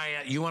want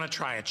to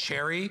try a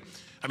cherry.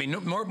 I mean,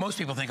 most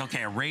people think,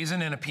 okay, a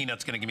raisin and a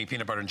peanut's gonna give me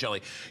peanut butter and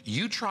jelly.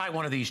 You try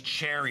one of these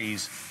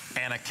cherries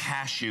and a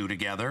cashew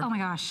together. Oh my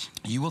gosh.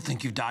 You will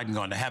think you've died and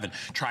gone to heaven.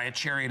 Try a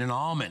cherry and an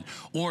almond.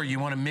 Or you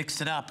wanna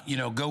mix it up, you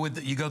go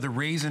the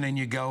raisin and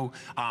you go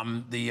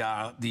the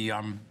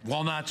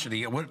walnuts or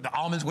the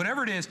almonds,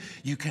 whatever it is,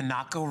 you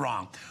cannot go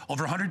wrong.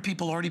 Over 100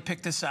 people already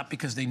picked this up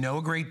because they know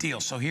a great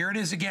deal. So here it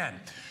is again.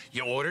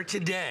 You order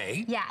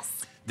today.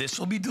 Yes. This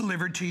will be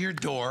delivered to your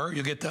door.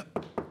 You'll get the...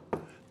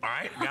 All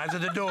right, guys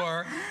at the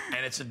door,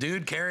 and it's a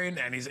dude carrying,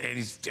 and he's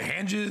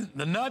hands you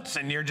the nuts,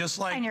 and you're just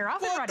like, and you're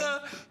off and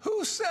running.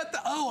 Who said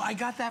that? Oh, I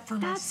got that for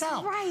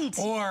myself. That's right.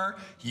 Or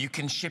you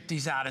can ship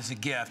these out as a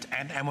gift,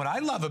 and what I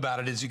love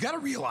about it is you got to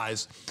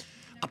realize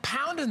a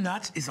pound of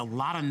nuts is a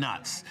lot of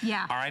nuts.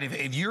 Yeah. All right,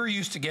 if you're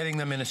used to getting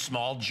them in a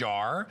small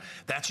jar,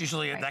 that's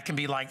usually, that can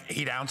be like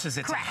 8 ounces.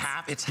 It's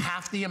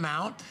half the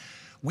amount.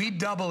 We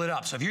double it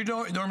up. So if you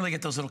normally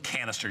get those little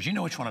canisters, you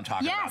know which one I'm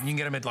talking about. And you can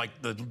get them at like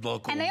the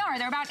local. And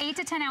they're about 8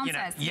 to 10 ounces.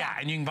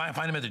 And you can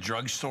find them at the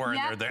drugstore.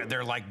 Yep.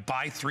 They're like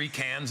buy 3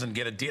 cans and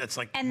get a deal. It's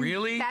like, and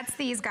really? That's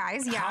these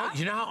guys,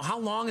 How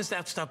long has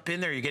that stuff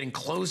been there? You're getting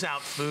closeout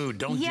food.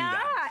 Don't do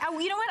that.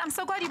 You know what? I'm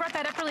so glad you brought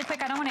that up really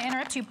quick. I don't want to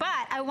interrupt you,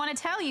 but I want to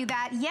tell you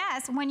that,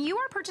 yes, when you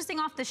are purchasing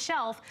off the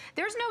shelf,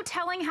 there's no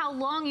telling how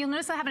long. You'll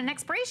notice I have an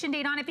expiration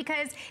date on it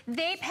because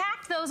they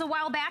packed those a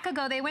while back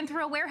ago. They went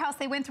through a warehouse.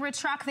 They went through a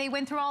truck. They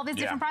went through all this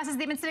different process.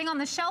 They've been sitting on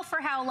the shelf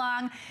for how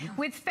long?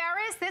 With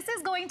Ferris, this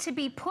is going to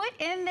be put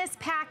in this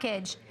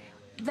package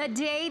the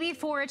day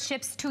before it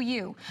ships to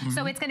you.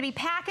 So it's gonna be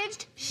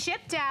packaged,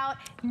 shipped out,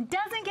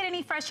 doesn't get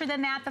any fresher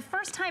than that. The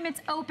first time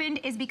it's opened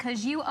is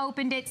because you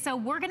opened it, so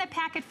we're gonna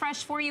pack it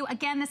fresh for you.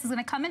 Again, this is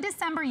gonna come in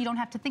December. You don't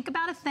have to think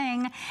about a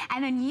thing,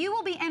 and then you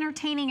will be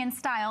entertaining in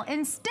style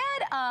instead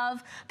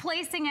of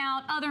placing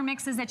out other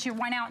mixes that you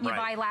run out and you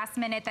buy last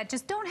minute that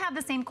just don't have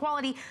the same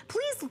quality.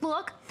 Please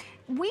look.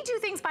 We do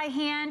things by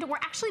hand. We're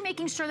actually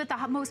making sure that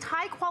the most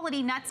high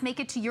quality nuts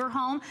make it to your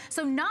home.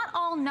 So not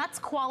all nuts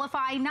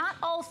qualify, not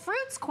all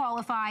fruits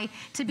qualify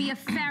to be a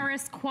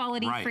Ferris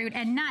quality fruit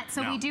and nut.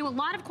 So we do a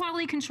lot of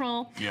quality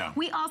control.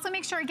 We also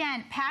make sure,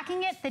 again,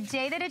 packing it the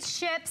day that it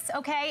ships,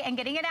 okay, and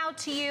getting it out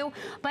to you.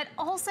 But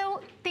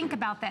also think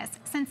about this.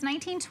 Since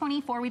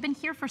 1924, we've been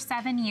here for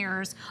 7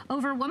 years,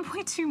 over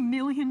 1.2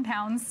 million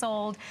pounds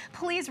sold.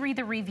 Please read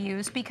the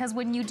reviews because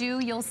when you do,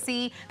 you'll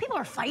see people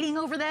are fighting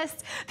over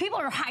this. People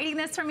are hiding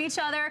this from each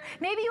other.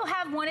 Maybe you'll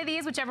have one of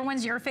these, whichever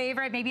one's your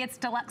favorite. Maybe it's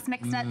deluxe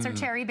mixed nuts or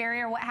cherry berry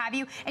or what have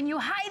you, and you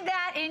hide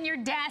that in your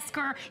desk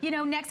or,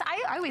 next.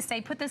 I always say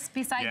put this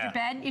beside your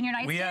bed in your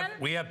nightstand.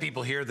 We have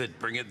people here that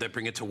bring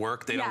it to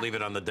work. They don't leave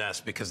it on the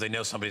desk because they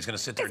know somebody's going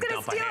to sit there and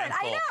dump a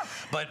handful. I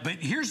know. But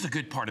here's the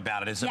good part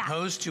about it, as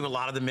opposed to a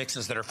lot of the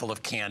mixes that are full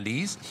of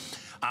candies.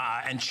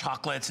 And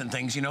chocolates and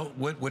things,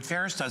 what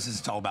Ferris does is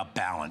it's all about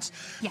balance.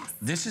 Yes.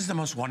 This is the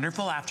most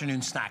wonderful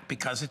afternoon snack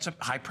because it's a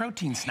high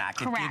protein snack.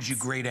 It gives you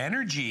great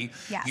energy.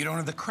 Yes. You don't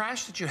have the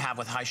crash that you have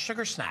with high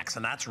sugar snacks,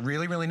 and that's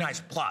really, really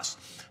nice. Plus,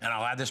 and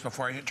I'll add this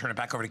before I turn it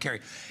back over to Carrie,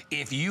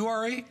 if you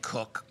are a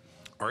cook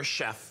or a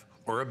chef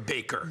or a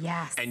baker,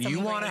 and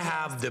you want to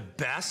have the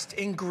best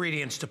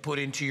ingredients to put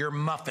into your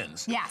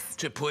muffins,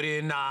 to put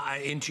in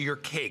into your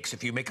cakes,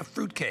 if you make a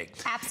fruit cake,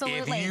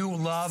 absolutely, if you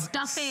love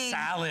stuffing,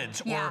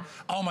 salads, or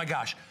oh my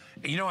gosh.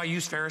 I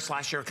used Ferris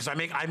last year because I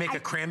make a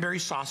cranberry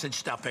sausage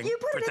stuffing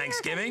for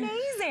Thanksgiving.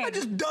 Amazing. I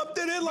just dumped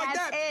it in like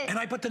that. And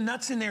I put the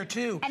nuts in there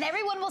too. And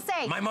everyone will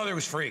say, my mother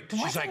was freaked.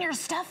 What's in your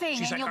stuffing?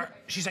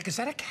 She's like, is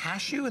that a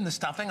cashew in the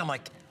stuffing? I'm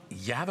like,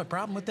 you have a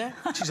problem with that?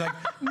 She's like,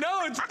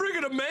 no, it's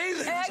freaking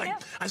amazing.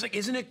 I was like,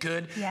 isn't it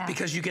good?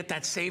 Because you get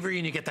that savory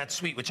and you get that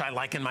sweet, which I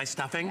like in my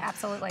stuffing.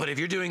 Absolutely. But if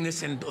you're doing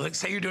this in,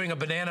 say you're doing a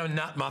banana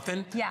nut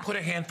muffin, put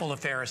a handful of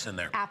Ferris in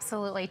there.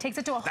 Absolutely. Takes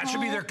it to a whole That should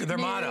be their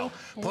motto.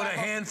 Put a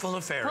handful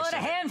of Ferris. Put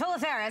a handful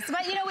of Ferris. But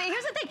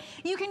here's the thing.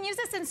 You can use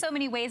this in so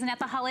many ways. And at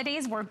the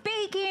holidays, we're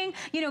baking.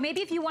 Maybe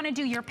if you want to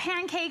do your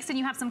pancakes and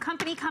you have some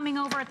company coming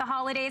over at the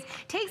holidays,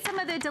 take some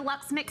of the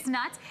deluxe mixed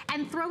nuts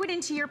and throw it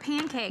into your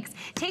pancakes.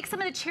 Take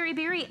some of the cherry cherry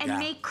berry and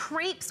make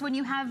crepes when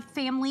you have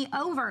family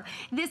over.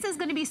 This is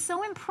gonna be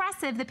so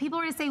impressive that people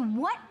are gonna say,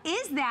 what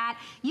is that?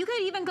 You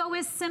could even go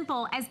as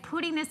simple as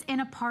putting this in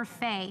a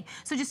parfait.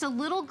 So just a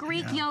little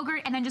Greek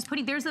yogurt and then just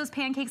putting, there's those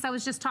pancakes I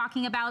was just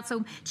talking about.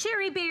 So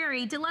cherry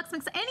berry, deluxe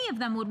mix, any of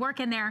them would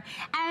work in there.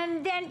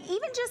 And then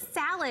even just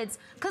salads,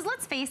 because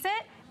let's face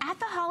it, at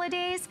the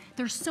holidays,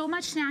 there's so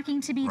much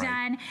snacking to be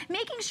done.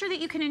 Making sure that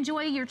you can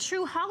enjoy your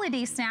true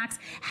holiday snacks.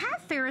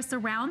 Have Ferris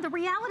around. The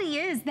reality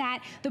is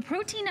that the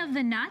protein of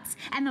the nuts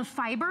and the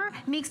fiber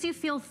makes you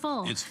feel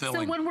full. It's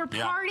filling. So when we're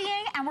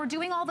partying and we're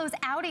doing all those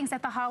outings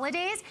at the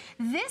holidays,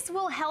 this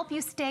will help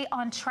you stay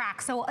on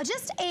track. So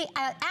just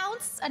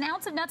an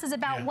ounce of nuts is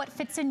about what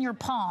fits in your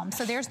palm.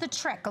 So there's the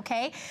trick,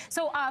 okay?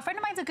 So a friend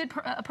of mine's a good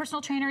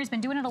personal trainer. He's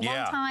been doing it a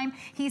long time.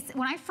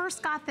 When I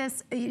first got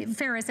this,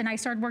 Ferris, and I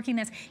started working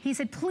this, he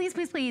said, please,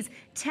 please, please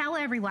tell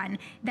everyone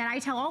that I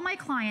tell all my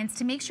clients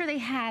to make sure they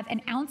have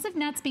an ounce of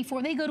nuts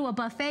before they go to a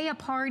buffet, a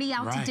party,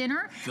 out to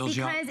dinner,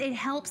 because it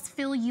helps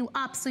fill you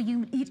up. So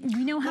you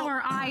know how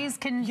our eyes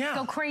can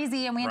go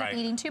crazy and we end up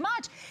eating too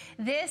much.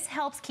 This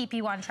helps keep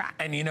you on track.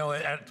 And you know,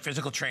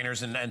 physical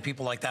trainers and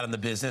people like that in the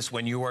business,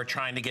 when you are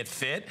trying to get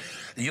fit,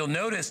 you'll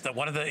notice that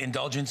one of the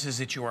indulgences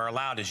that you are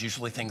allowed is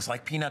usually things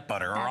like peanut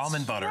butter or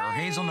almond butter or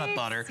hazelnut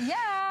butter.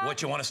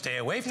 What you want to stay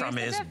away from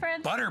is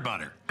butter.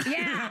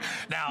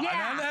 Now,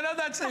 I'm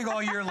not saying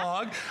all year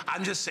long.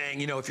 I'm just saying,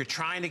 you know, if you're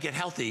trying to get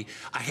healthy,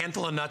 a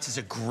handful of nuts is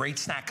a great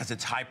snack because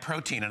it's high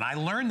protein. And I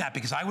learned that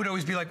because I would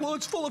always be like, well,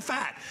 it's full of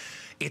fat.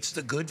 It's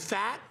the good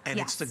fat and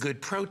it's the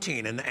good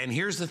protein. And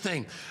here's the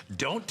thing.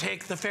 Don't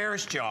take the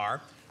Ferris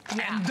jar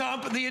and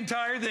dump the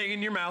entire thing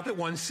in your mouth at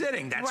one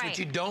sitting. That's what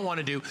you don't want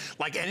to do.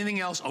 Like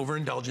anything else,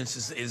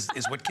 overindulgence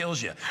is what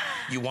kills you.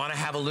 You want to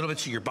have a little bit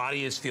so your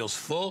body feels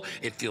full,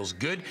 it feels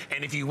good.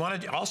 And if you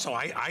want to, also,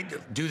 I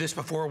do this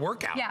before a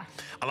workout.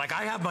 Like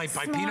I have my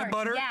peanut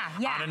butter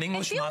on an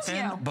English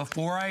muffin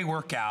before I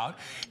work out.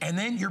 And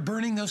then you're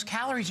burning those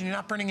calories and you're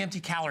not burning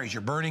empty calories.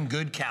 You're burning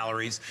good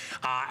calories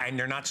and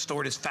they're not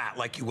stored as fat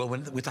like you will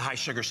with the high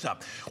sugar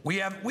stuff. Are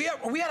we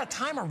out of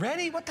time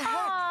already? What the heck?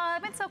 Oh,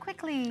 it went so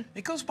quickly.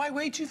 It goes by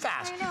way too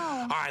fast. I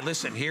know. All right,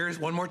 listen, here's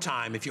one more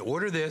time. If you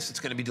order this, it's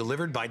going to be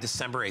delivered by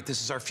December 8th.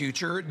 This is our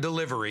future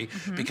delivery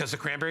because the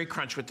cranberry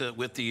crunch with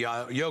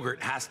the yogurt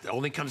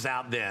only comes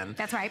out then.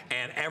 That's right.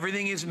 And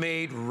everything is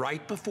made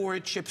right before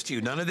it ships to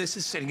you. None of this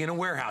is sitting in a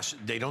warehouse.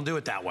 They don't do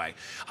it that way.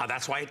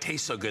 That's why it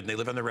tastes so good and they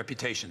live on their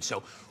reputation.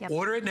 So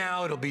order it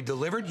now. It'll be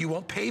delivered. You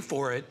won't pay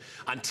for it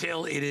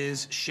until it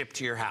is shipped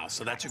to your house.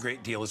 So that's a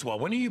great deal as well.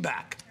 When are you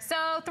back?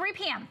 So 3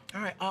 p.m.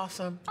 All right,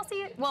 awesome. I'll see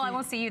you. Well, I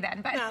won't see you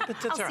then, but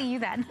I'll see you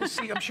then. We'll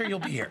see. I'm sure you'll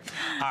be here.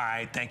 All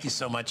right, thank you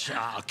so much,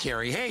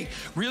 Carrie. Hey,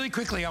 really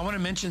quickly, I want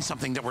to mention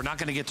something that we're not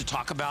going to get to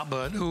talk about,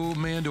 but oh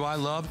man, do I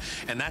love,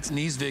 and that's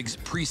Niesvig's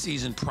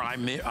preseason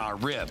prime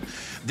rib.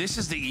 This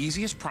is the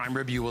easiest prime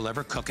rib you will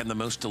ever cook and the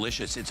most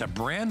delicious. It's a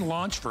brand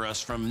launch for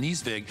us from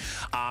Niesvig,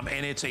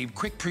 and it's a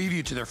quick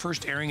preview to their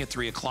first airing at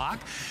 3 o'clock.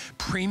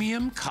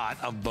 Premium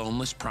cut of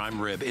boneless prime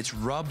rib. It's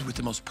rubbed with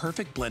the most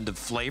perfect blend of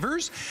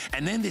flavors,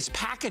 and then it's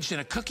packaged in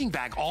a cooking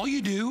bag. All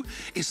you do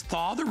is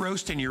thaw the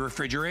roast in your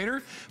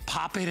refrigerator,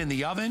 pop it in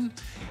the oven.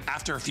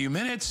 After a few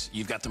minutes,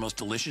 you've got the most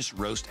delicious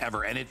roast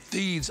ever, and it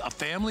feeds a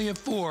family of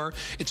 4.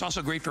 It's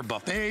also great for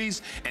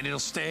buffets, and it'll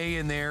stay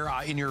in there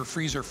in your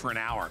freezer for an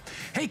hour.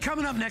 Hey,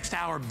 coming up next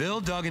hour,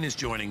 Bill Duggan is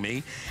joining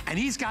me, and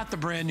he's got the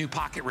brand new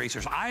pocket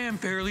racers. I am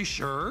fairly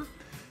sure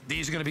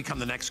these are going to become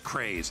the next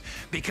craze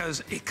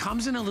because it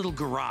comes in a little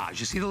garage.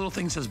 You see the little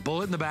thing that says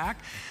bullet in the back?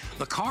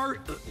 The car,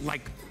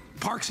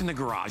 parks in the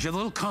garage. You have a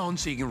little cone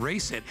so you can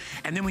race it.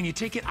 And then when you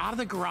take it out of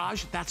the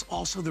garage, that's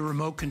also the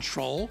remote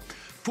control.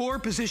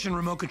 4-position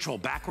remote control,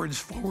 backwards,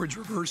 forwards,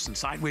 reverse, and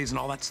sideways, and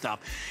all that stuff.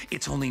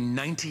 It's only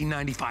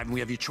 $19.95, and we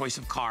have your choice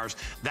of cars.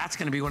 That's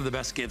going to be one of the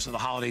best gifts of the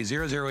holiday.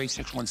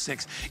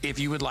 008616 if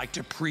you would like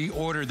to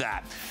pre-order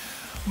that.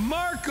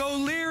 Mark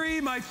O'Leary,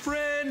 my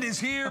friend, is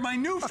here. My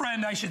new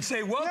friend, I should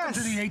say. Welcome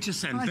to the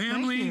HSN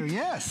family. Thank you,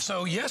 yes.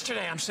 So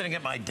yesterday, I'm sitting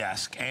at my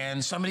desk,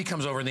 and somebody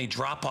comes over and they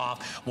drop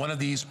off one of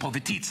these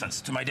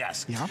povetizas to my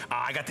desk.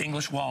 I got the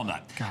English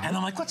walnut. And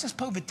I'm like, what's this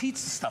povetiza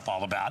stuff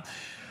all about?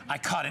 I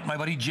cut it. My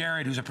buddy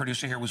Jared, who's a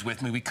producer here, was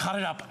with me. We cut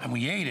it up and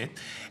we ate it.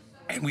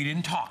 And we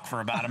didn't talk for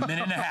about a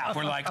minute and a half.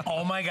 We're like,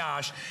 oh my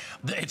gosh.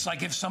 It's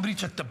like if somebody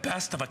took the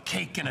best of a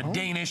cake and a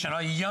Danish and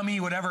a yummy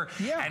whatever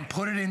and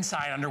put it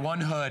inside under one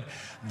hood.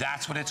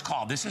 That's what it's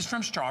called. This is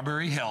from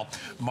Strawberry Hill.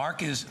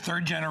 Mark is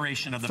 3rd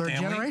generation of the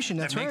family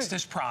that makes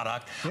this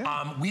product.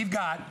 We've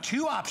got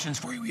 2 options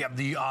for you. We have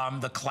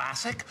the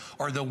classic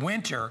or the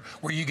winter,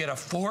 where you get a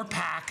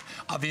 4-pack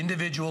of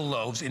individual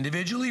loaves,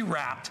 individually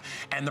wrapped,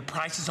 and the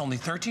price is only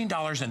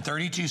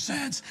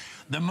 $13.32.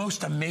 The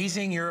most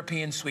amazing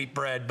European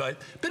sweetbread, but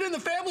been in the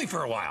family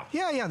for a while.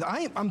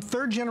 I'm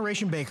 3rd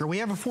generation baker. We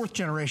have a 4th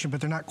generation, but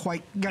they're not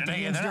quite got the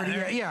hands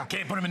dirty yet.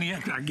 Can't put them in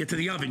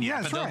the oven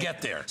yet, but they'll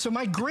get there. So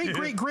my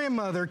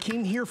great-great-grandmother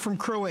came here from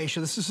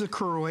Croatia. This is a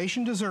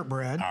Croatian dessert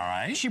bread. All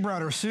right. She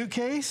brought her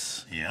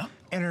suitcase.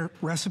 and a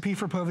recipe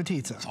for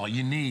povatizza. That's all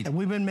you need. And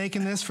we've been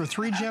making this for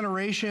 3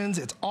 generations.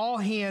 It's all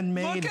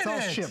handmade. It's all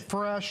it. shipped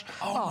fresh.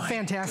 Oh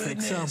fantastic.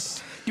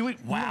 Goodness. So,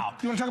 wow.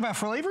 You want to talk about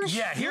flavors?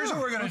 Yeah, here's what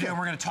we're going to do.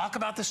 We're going to talk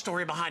about the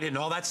story behind it and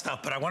all that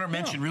stuff, but I want to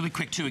mention really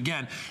quick, too,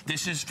 again,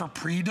 this is for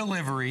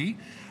pre-delivery.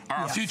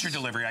 Or future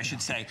delivery, I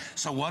should say.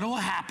 So what will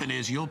happen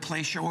is you'll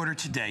place your order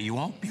today. You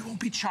won't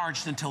be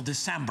charged until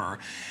December.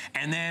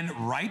 And then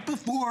right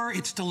before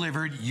it's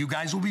delivered, you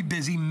guys will be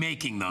busy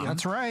making them.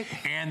 That's right.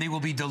 And they will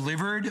be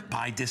delivered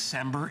by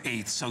December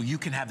 8th. So you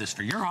can have this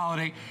for your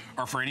holiday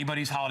or for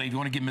anybody's holiday. If you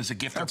want to give them as a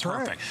gift, that's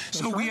perfect.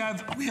 So we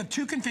have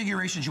 2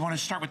 configurations. You want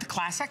to start with the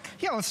classic?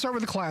 Yeah, let's start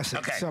with the classic.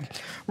 Okay. So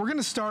we're going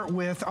to start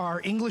with our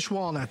English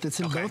walnut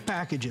that's in both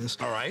packages.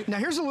 All right. Now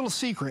here's a little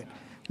secret.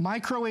 My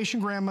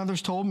Croatian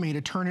grandmothers told me to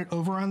turn it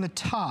over on the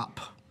top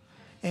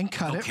and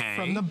cut it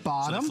from the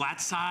bottom. So the flat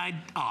side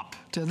up.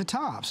 To the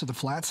top, so the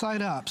flat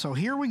side up. So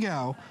here we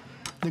go.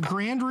 The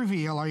grand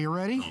reveal, are you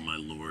ready? Oh my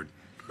Lord.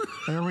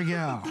 There we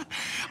go.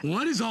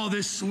 What is all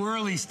this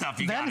swirly stuff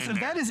you got in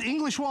there? That is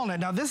English walnut.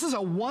 Now this is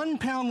a 1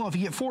 pound loaf.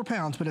 You get 4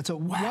 pounds, but it's a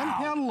 1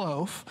 pound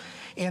loaf.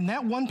 And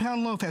that 1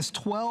 pound loaf has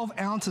 12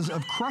 ounces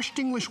of crushed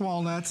English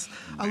walnuts,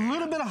 a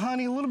little bit of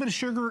honey, a little bit of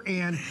sugar,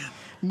 and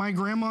my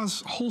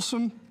grandma's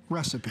wholesome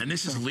recipe. And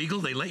this is legal?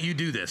 They let you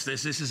do this.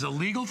 This is a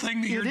legal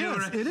thing that you're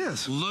doing? It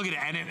is. Look at it.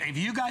 And if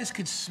you guys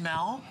could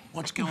smell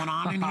what's going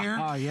on in here,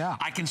 yeah.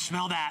 I can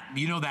smell that,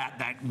 you know,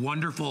 that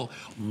wonderful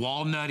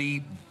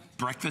walnutty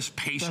breakfast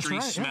pastry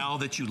smell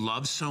that you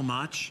love so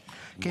much.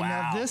 Okay,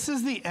 now this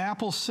is the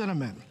apple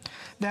cinnamon.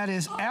 That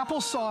is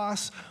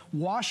applesauce,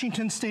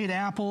 Washington State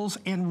apples,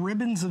 and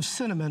ribbons of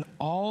cinnamon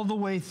all the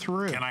way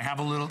through. Can I have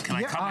a little, can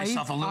I cut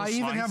myself a little slice? I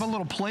even have a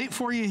little plate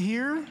for you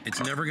here.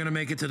 It's never gonna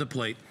make it to the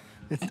plate.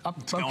 It's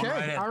okay,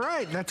 right, all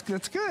right,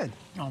 that's good.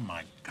 Oh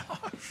my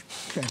gosh.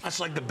 Okay. That's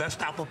like the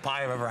best apple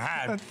pie I've ever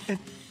had.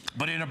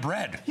 But in a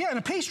bread. Yeah, and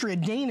a pastry, a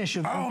Danish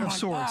of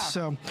sorts.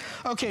 So,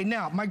 okay,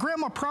 now my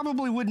grandma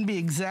probably wouldn't be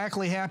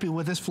exactly happy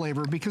with this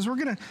flavor because we're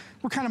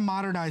kind of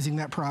modernizing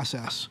that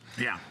process.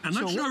 Yeah, and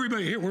let's show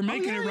everybody here. We're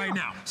making it right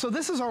now. So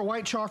this is our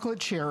white chocolate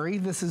cherry.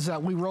 This is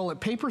we roll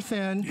it paper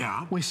thin.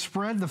 Yeah. We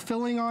spread the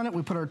filling on it.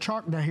 We put our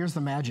chocolate. Now here's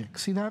the magic.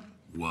 See that?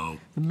 Whoa.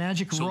 The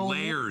magic roll. So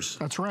layers.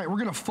 That's right. We're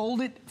going to fold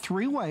it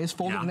 3 ways.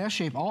 Fold it in S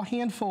shape, all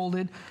hand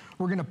folded.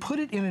 We're going to put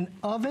it in an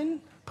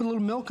oven. Put a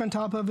little milk on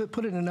top of it,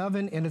 put it in an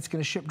oven, and it's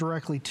going to ship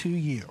directly to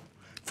you.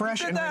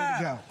 Fresh and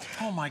ready to go.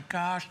 Oh my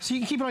gosh. So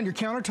you can keep it on your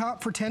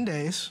countertop for 10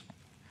 days.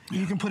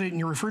 You can put it in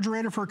your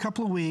refrigerator for a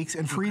couple of weeks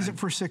and freeze it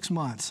for 6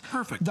 months.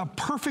 Perfect. The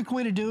perfect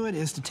way to do it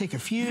is to take a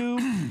few,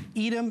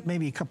 eat them,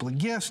 maybe a couple of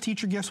gifts,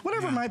 teacher gifts,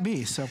 whatever it might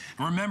be. So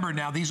remember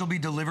now, these will be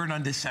delivered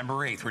on December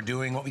 8th. We're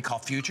doing what we call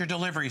future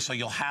delivery, so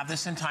you'll have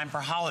this in time for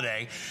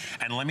holiday.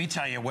 And let me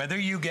tell you, whether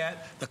you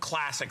get the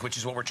classic, which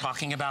is what we're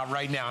talking about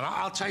right now, and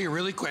I'll tell you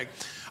really quick,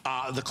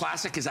 the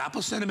classic is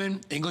apple cinnamon,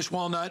 English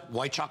walnut,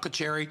 white chocolate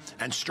cherry,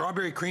 and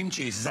strawberry cream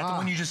cheese. Is that the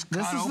one you just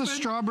cut open? This is the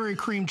strawberry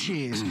cream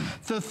cheese.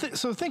 So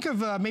think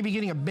of maybe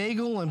getting a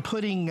bagel and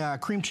putting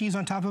cream cheese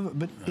on top of it,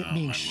 but it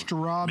being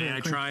strawberry. May I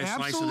try a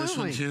slice of this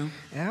one too?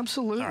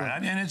 Absolutely. All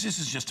right, and this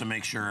is just to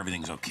make sure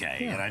everything's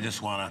okay, and I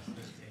just want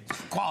to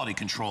quality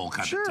control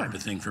kind of type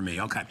of thing for me.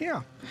 Okay.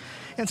 Yeah.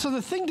 And so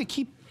the thing to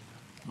keep.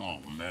 Oh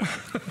man.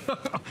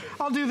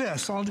 I'll do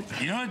this.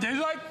 You know what it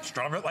tastes like?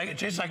 Strawberry.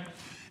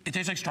 It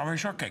tastes like strawberry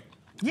shortcake.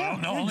 Yeah,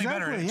 no, only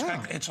better.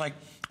 Exactly, it's like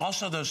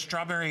also those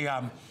strawberry.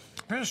 Remember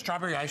the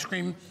strawberry ice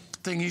cream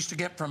thing you used to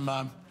get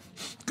from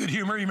Good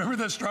Humor? You remember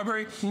that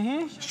strawberry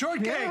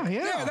shortcake?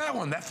 Yeah, that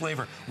one, that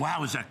flavor.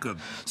 Wow, is that good?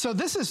 So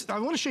this is. I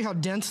want to show you how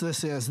dense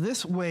this is.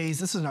 This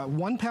is a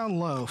 1 pound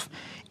loaf,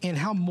 and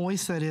how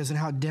moist that is, and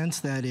how dense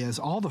that is.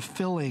 All the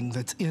filling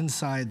that's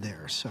inside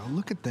there. So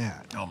look at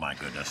that. Oh my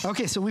goodness.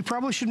 Okay, so we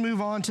probably should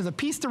move on to the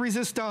piece de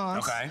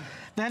resistance. Okay.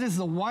 That is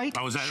the white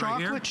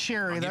chocolate right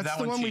cherry. That's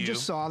the one we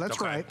just saw. That's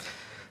right.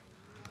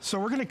 So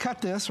we're going to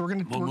cut this. We'll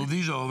move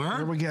these over.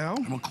 There we go.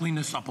 And we'll clean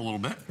this up a little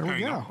bit. There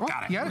we go. Oh,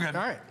 got it. All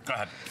right. Go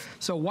ahead.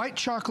 So white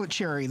chocolate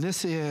cherry.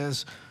 This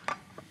is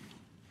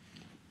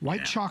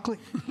white chocolate,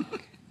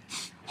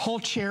 whole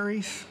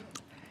cherries,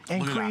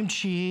 and cream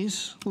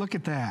cheese. Look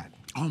at that.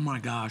 Oh my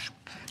gosh.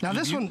 Now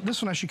this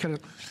one I should cut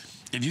it.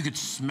 If you could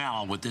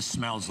smell what this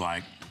smells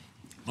like,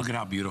 look at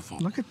how beautiful.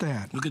 Look at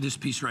that. Look at this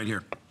piece right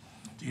here.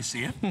 Do you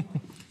see it?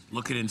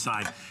 Look at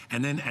inside.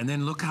 And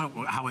then look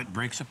how it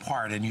breaks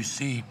apart, and you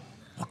see,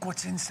 look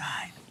what's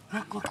inside.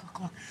 Look.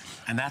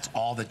 And that's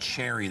all the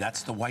cherry.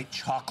 That's the white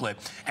chocolate.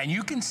 And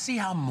you can see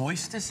how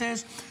moist this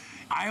is.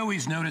 I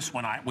always notice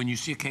when you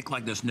see a cake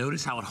like this,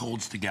 notice how it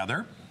holds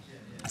together.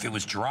 If it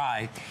was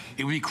dry,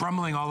 it would be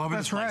crumbling all over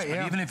the place. Right,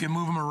 but even if you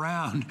move them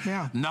around,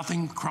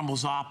 nothing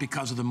crumbles off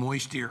because of the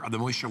moisture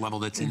level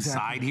that's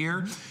inside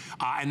here.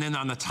 And then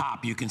on the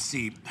top, you can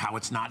see how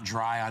it's not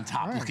dry on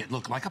top.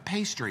 Look like a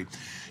pastry.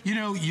 You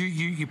know,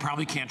 you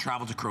probably can't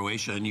travel to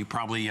Croatia, and you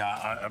probably,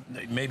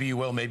 maybe you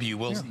will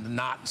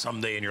not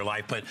someday in your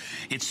life, but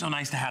it's so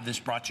nice to have this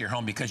brought to your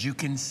home because you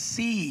can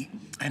see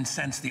and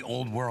sense the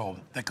old world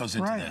that goes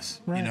into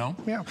this, you know?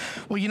 Yeah.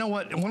 Well, you know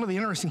what? One of the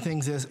interesting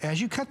things is,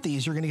 as you cut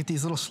these, you're going to get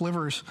these little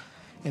slivers,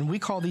 and we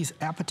call these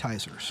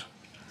appetizers.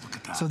 Look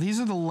at that. So these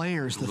are the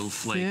layers, the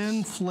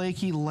thin, flakes.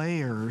 flaky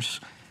layers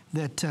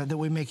that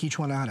we make each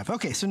one out of.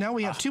 Okay, so now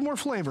we have 2 more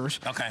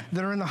flavors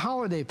that are in the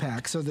holiday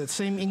pack. So the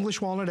same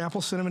English walnut, apple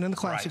cinnamon, and the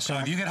classic pack. So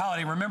if you get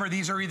holiday, remember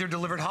these are either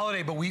delivered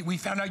holiday, but we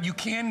found out you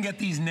can get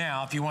these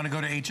now if you want to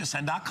go to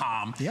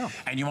hsn.com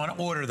and you want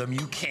to order them,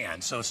 you can.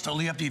 So it's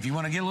totally up to you. If you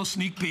want to get a little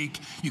sneak peek,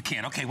 you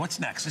can. Okay, what's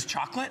next? Is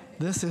chocolate?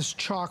 This is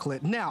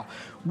chocolate. Now,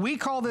 we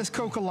call this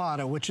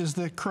cocolada, which is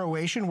the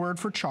Croatian word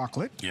for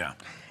chocolate. Yeah.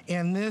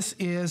 And this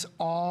is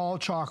all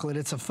chocolate.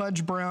 It's a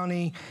fudge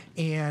brownie,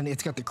 and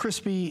it's got the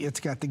crispy, it's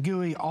got the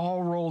gooey,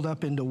 all rolled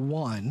up into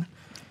one.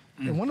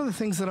 And one of the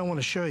things that I want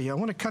to show you, I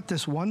want to cut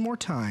this one more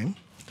time,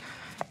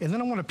 and then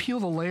I want to peel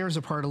the layers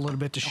apart a little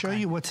bit to show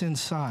you what's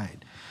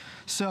inside.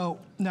 So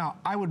now,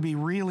 I would be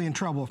really in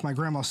trouble if my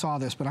grandma saw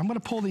this, but I'm going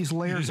to pull these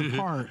layers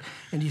apart.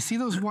 And you see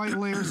those white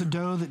layers of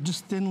dough that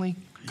just thinly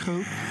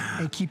coat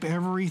and keep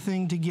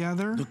everything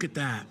together? Look at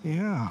that.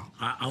 Yeah.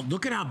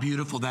 Look at how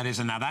beautiful that is.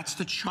 And now that's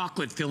the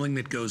chocolate filling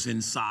that goes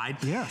inside.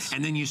 Yes.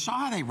 And then you saw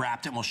how they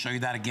wrapped it, and we'll show you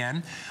that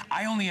again.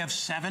 I only have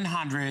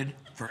 700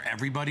 for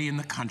everybody in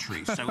the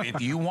country. So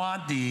if you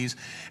want these,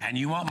 and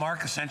you want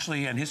Mark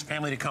essentially and his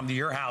family to come to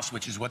your house,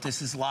 which is what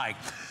this is like,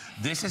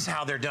 this is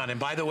how they're done. And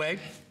by the way,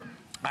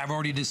 I've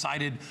already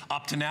decided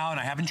up to now, and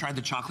I haven't tried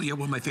the chocolate yet,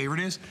 what my favorite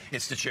is.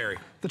 It's the cherry.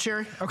 The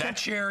cherry? Okay. That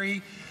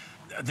cherry,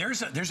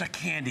 there's a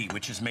candy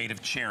which is made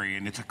of cherry,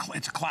 and it's a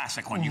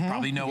classic one. You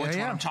probably know what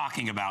I'm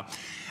talking about.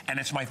 And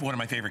it's one of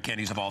my favorite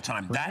candies of all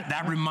time.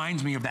 That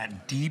reminds me of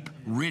that deep,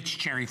 rich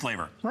cherry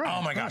flavor.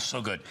 Oh my gosh, so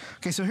good.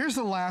 Okay, so here's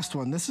the last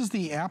one. This is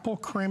the apple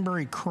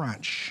cranberry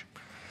crunch.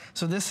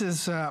 So this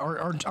is,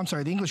 I'm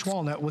sorry, the English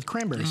walnut with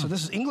cranberry. So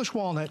this is English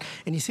walnut,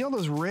 and you see all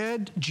those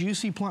red,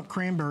 juicy, plump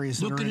cranberries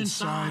that are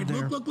inside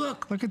there.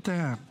 Look. Look at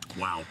that.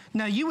 Wow.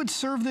 Now, you would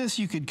serve this,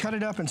 you could cut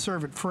it up and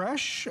serve it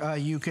fresh.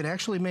 You could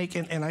actually make,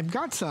 and I've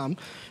got some,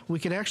 we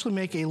could actually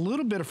make a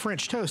little bit of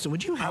French toast. And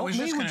would you help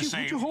me? Would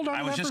you hold on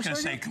to that for a second? I was just going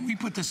to say, can we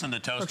put this in the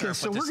toaster or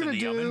put this in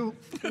the oven?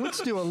 Let's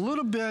do a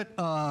little bit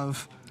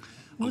of,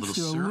 a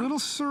little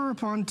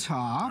syrup on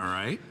top. All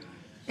right.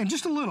 And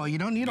just a little, you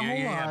don't need a whole lot.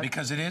 Yeah,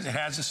 because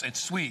it's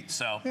sweet,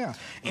 so. Yeah,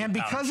 and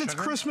because it's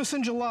Christmas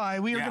in July,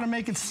 we are going to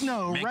make it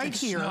snow right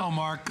here. Snow,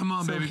 Mark, come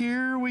on, baby. So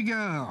here we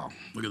go.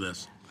 Look at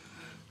this.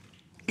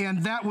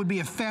 And that would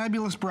be a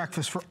fabulous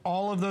breakfast for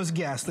all of those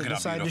guests that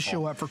decide to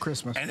show up for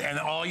Christmas. And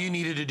all you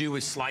needed to do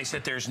was slice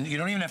it. You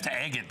don't even have to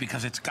egg it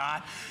because it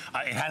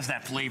has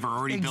that flavor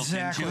already built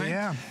into it.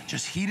 Yeah.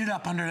 Just heat it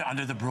up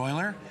under the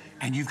broiler,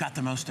 and you've got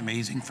the most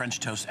amazing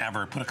French toast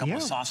ever. Put a couple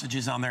of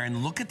sausages on there,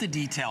 and look at the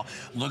detail.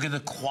 Look at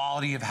the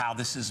quality of how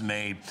this is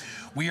made.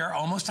 We are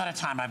almost out of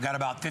time. I've got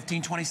about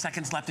 15, 20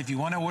 seconds left. If you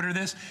want to order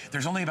this,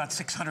 there's only about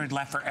 600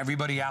 left for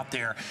everybody out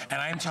there.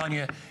 And I am telling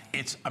you,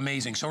 it's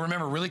amazing. So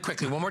remember, really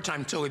quickly, one more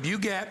time. So if you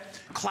get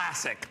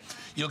classic,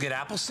 you'll get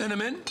apple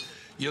cinnamon,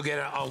 you'll get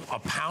a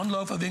pound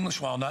loaf of English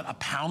walnut, a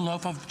pound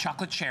loaf of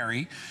chocolate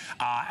cherry,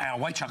 and a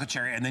white chocolate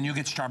cherry, and then you'll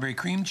get strawberry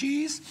cream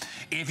cheese.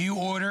 If you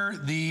order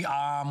the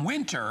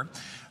winter,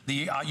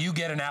 you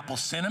get an apple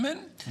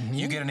cinnamon,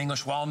 you get an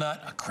English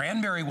walnut, a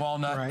cranberry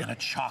walnut, and a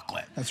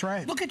chocolate. That's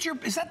right. Look at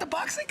is that the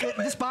box that came in?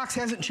 This box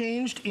hasn't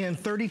changed in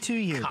 32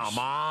 years. Come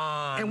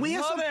on. And we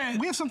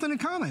have something in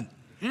common.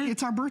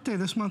 It's our birthday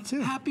this month, too.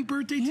 Happy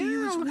birthday to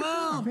you as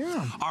well.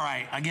 All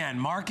right, again,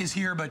 Mark is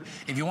here, but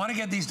if you want to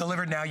get these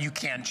delivered now, you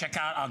can. Check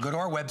out, go to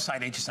our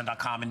website,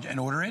 hsn.com, and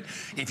order it.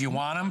 If you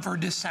want them for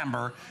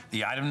December,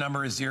 the item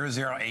number is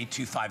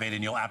 008258,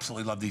 and you'll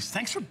absolutely love these.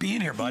 Thanks for being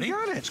here, buddy. You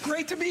got it. It's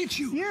great to meet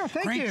you. Yeah,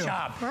 thank you. Great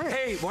job. Right.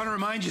 Hey, want to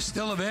remind you,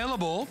 still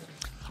available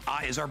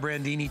is our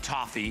Brandini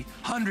toffee.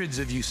 Hundreds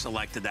of you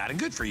selected that, and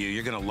good for you.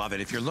 You're going to love it.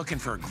 If you're looking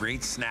for a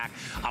great snack,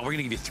 we're going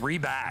to give you 3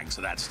 bags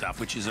of that stuff,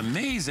 which is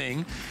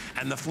amazing.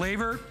 And the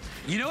flavor,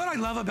 you know what I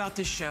love about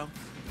this show?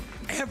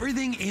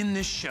 Everything in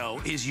this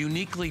show is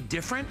uniquely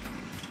different,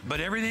 but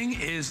everything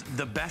is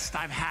the best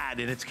I've had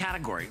in its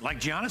category. Like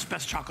Giannios,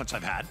 best chocolates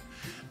I've had,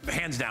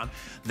 hands down.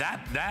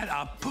 That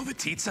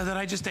puvatizza that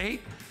I just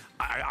ate,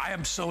 I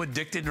am so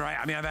addicted, right?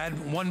 I mean, I've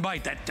had one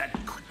bite, the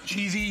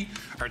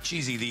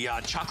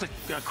chocolate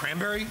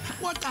cranberry.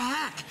 What the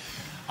heck?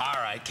 All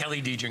right,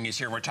 Kelly Diedring is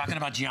here. We're talking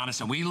about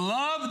Giannios, and we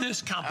love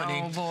this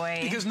company. Oh, boy.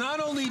 Because not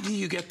only do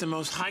you get the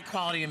most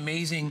high-quality,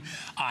 amazing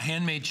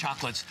handmade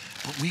chocolates,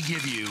 but we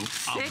give you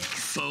a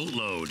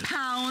boatload.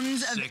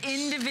 Pounds of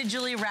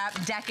individually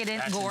wrapped,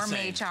 decadent,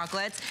 gourmet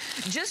chocolates.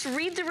 Just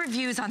read the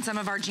reviews on some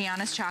of our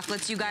Giannios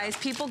chocolates, you guys.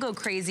 People go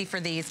crazy for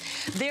these.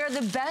 They're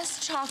the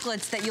best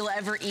chocolates that you'll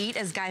ever eat,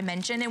 as Guy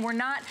mentioned, and we're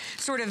not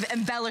sort of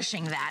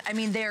embellishing that. I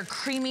mean, they are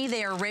creamy,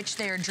 they are rich,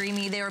 they are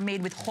dreamy, they are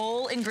made with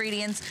whole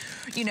ingredients,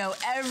 you know,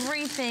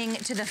 everything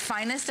to the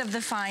finest of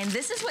the fine.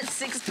 This is what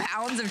 6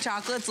 pounds of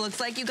chocolates looks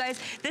like, you guys.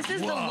 This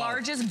is the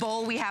largest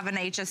bowl we have in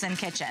HSN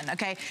Kitchen,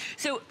 okay?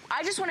 So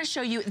I just want to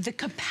show you the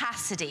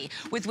capacity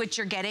with which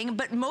you're getting,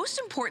 but most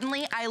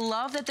importantly, I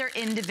love that they're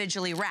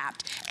individually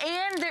wrapped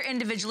and they're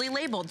individually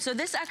labeled. So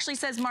this actually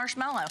says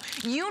marshmallow.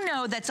 You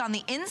know that's on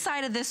the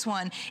inside of this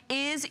one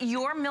is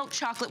your milk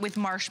chocolate with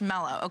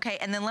marshmallow, okay?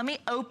 And then let me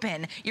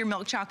open your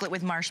milk chocolate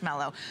with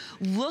marshmallow.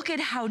 Look at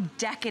how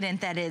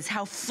decadent that is,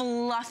 how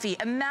fluffy.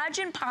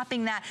 Imagine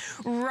popping that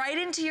right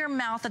into your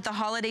mouth at the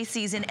holiday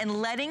season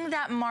and letting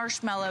that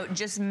marshmallow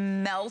just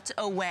melt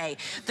away.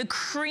 The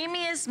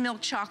creamiest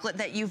milk chocolate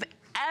that you've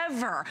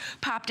ever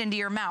popped into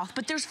your mouth.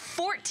 But there's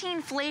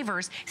 14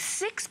 flavors.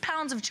 6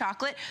 pounds of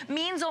chocolate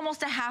means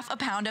almost a ½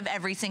 pound of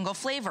every single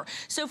flavor.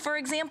 So for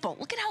example,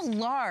 look at how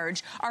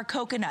large our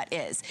coconut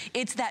is.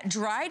 It's that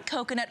dried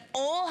coconut,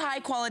 all high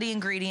quality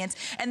ingredients.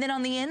 And then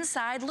on the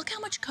inside, look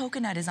how much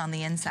coconut is on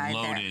the inside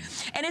there.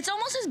 And it's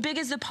almost as big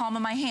as the palm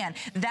of my hand.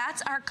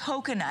 That's our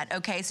coconut,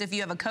 okay? So if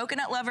you have a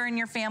coconut lover in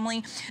your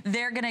family,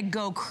 they're gonna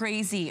go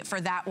crazy for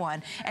that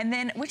one. And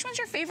then, which one's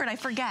your favorite? I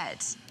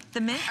forget. The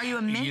mint? Are you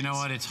a mint? You know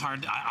what? It's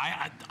hard.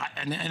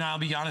 And I'll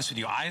be honest with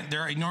you.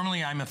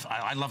 Normally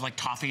I love like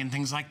toffee and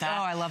things like that.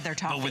 Oh, I love their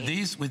toffee. But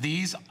with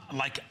these,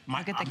 like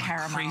I'm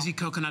a crazy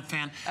coconut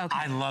fan. Okay.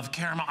 I love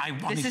caramel.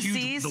 This is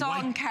sea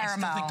salt and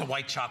caramel. I still think the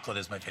white chocolate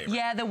is my favorite.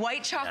 Yeah, the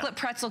white chocolate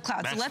pretzel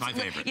cloud. That's my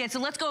favorite. Yeah, so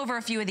let's go over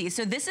a few of these.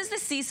 So this is the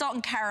sea salt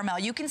and caramel.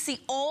 You can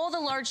see all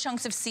the large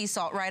chunks of sea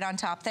salt right on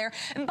top there.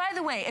 And by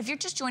the way, if you're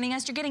just joining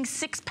us, you're getting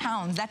 6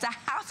 pounds. That's a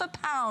 ½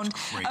 pound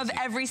of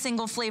every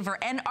single flavor.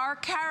 And our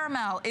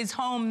caramel is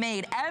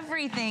homemade.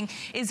 Everything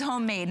is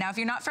homemade. Now, if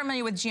you're not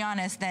familiar with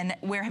Giannios, then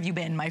where have you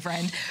been, my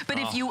friend? But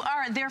if you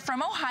are, they're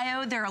from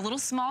Ohio. They're a little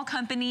small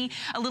company,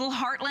 a little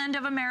heartland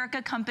of America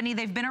company.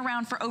 They've been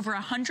around for over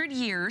 100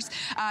 years.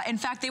 In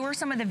fact, they were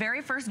some of the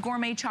very first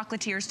gourmet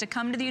chocolatiers to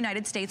come to the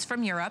United States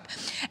from Europe.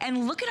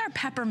 And look at our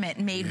peppermint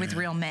made with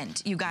real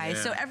mint, you guys.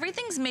 So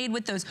everything's made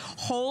with those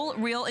whole,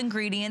 real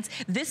ingredients.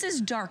 This is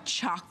dark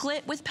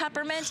chocolate with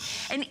peppermint.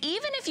 And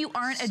even if you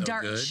aren't a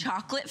dark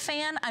chocolate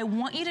fan, I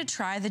want you to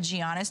try the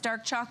Giannios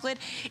dark chocolate.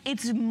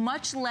 It's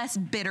much less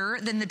bitter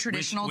than the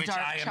traditional dark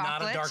chocolate. Which I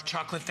am not a dark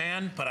chocolate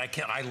fan, but I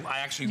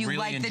actually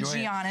really enjoy it. You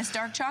like the Giannios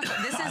dark chocolate?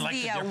 This is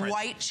the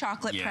white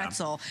chocolate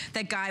pretzel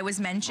that Guy was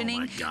mentioning. Oh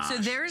my gosh. So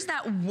there's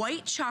that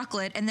white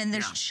chocolate, and then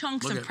there's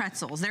chunks of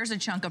pretzels. There's a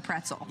chunk of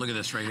pretzel. Look at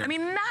this right here. I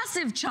mean,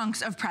 massive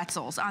chunks of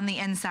pretzels on the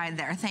inside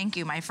there. Thank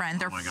you, my friend.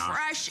 They're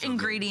fresh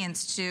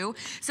ingredients too.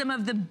 Some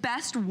of the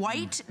best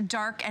white,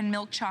 dark, and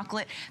milk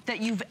chocolate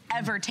that you've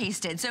ever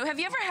tasted. So have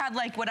you ever had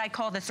like what I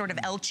call the sort of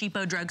El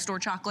Cheapo drugstore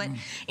chocolate?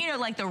 You know,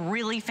 like the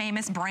really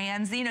famous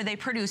brands. You know, they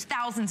produce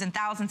thousands and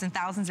thousands and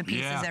thousands of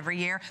pieces every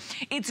year.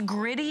 It's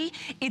gritty.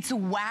 It's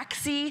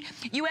waxy.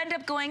 You end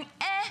up going,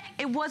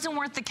 it wasn't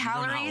worth the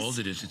calories. You don't know how old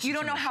it is. You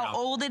don't know how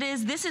old it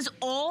is. This is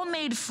all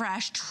made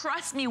fresh.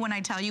 Trust me when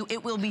I tell you,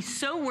 it will be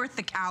so worth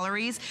the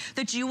calories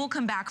that you will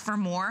come back for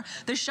more.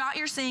 The shot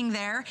you're seeing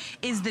there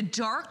is the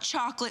dark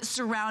chocolate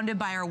surrounded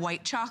by our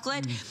white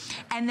chocolate.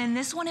 And then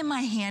this one in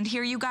my hand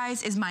here, you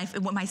guys, is my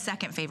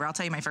second favorite. I'll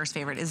tell you my first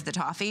favorite is the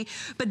toffee.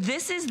 But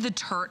this is the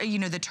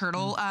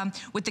turtle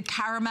with the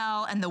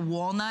caramel and the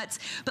walnuts.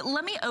 But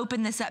let me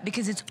open this up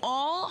because it's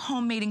all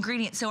homemade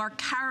ingredients. So our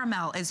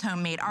caramel is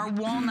homemade. Our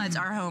walnuts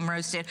are home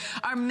roasted.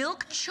 Our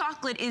milk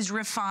chocolate is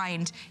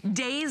refined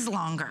days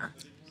longer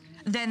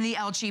than the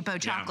El Cheapo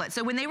chocolate.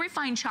 So when they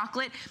refine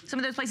chocolate, some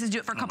of those places do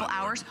it for a couple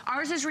hours.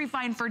 Ours is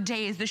refined for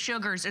days. The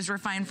sugars is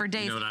refined for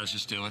days. You know what I was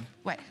just doing?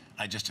 What?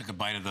 I just took a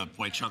bite of the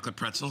white chocolate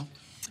pretzel.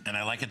 And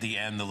I like at the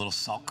end, the little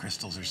salt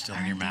crystals are still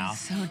in your mouth.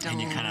 So delicious.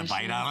 And you kind of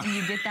bite on them. And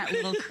you get that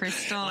little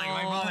crystal. Like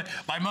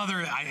my mother,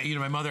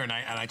 and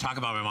I talk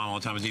about my mom all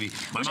the time on TV.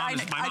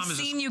 I've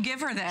seen you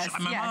give her this.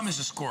 My mom is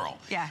a squirrel.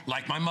 Yeah.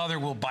 Like my mother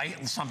will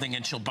bite something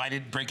and she'll bite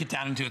it, break it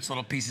down into its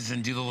little pieces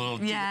and do the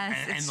little. Yes,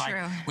 and like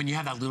true. when you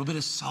have that little bit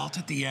of salt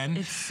at the end.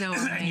 It's so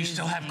amazing. And you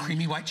still have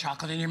creamy white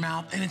chocolate in your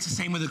mouth. And it's the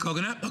same with the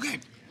coconut. Okay.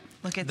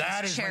 Look at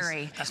this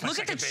cherry. Look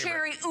at the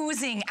cherry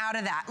oozing out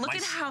of that. Look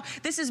at how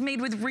this is made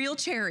with real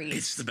cherries.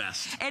 It's the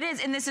best. It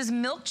is, and this is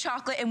milk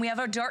chocolate, and we have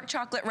our dark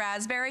chocolate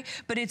raspberry,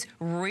 but it's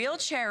real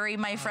cherry,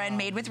 my friend,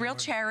 made with real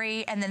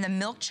cherry, and then the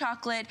milk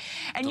chocolate,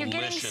 and you're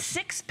getting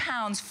 6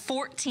 pounds,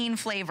 14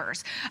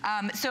 flavors.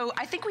 So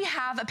I think we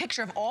have a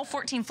picture of all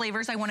 14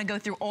 flavors. I want to go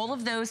through all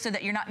of those so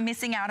that you're not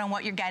missing out on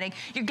what you're getting.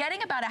 You're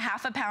getting about a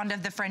 ½ pound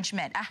of the French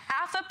mint, a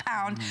 ½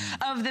 pound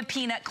of the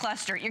peanut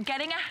cluster. You're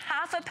getting a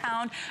 ½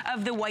 pound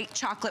of the white white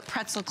chocolate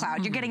pretzel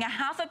cloud. You're getting a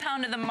 ½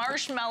 pound of the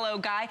marshmallow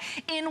guy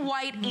in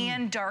white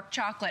and dark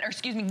chocolate, or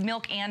excuse me,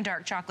 milk and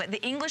dark chocolate.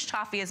 The English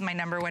toffee is my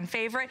 #1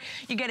 favorite.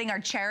 You're getting our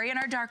cherry and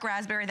our dark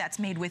raspberry. That's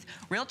made with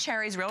real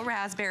cherries, real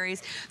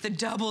raspberries. The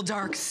double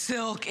dark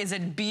silk is a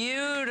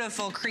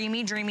beautiful,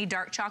 creamy, dreamy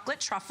dark chocolate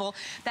truffle.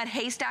 That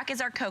haystack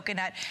is our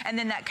coconut, and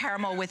then that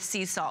caramel with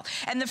sea salt.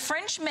 And the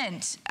French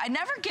mint, I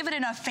never give it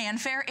enough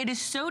fanfare. It is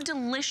so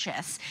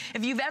delicious.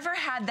 If you've ever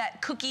had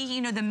that cookie,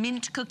 you know, the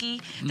mint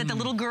cookie that the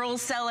little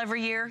girls sell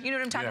every year, you know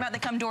what I'm talking about? They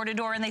come door to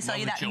door and they sell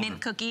you that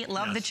mint cookie.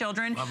 Love the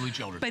children. Lovely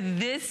children. But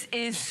this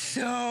is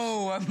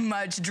so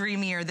much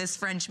dreamier, this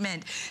French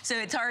mint. So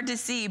it's hard to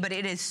see, but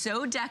it is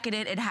so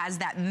decadent. It has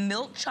that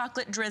milk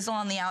chocolate drizzle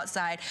on the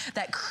outside,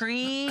 that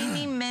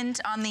creamy mint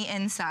on the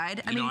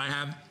inside. I mean,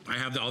 I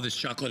have all this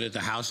chocolate at the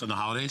house on the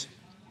holidays,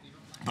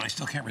 but I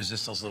still can't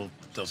resist those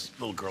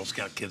little Girl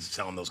Scout kids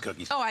selling those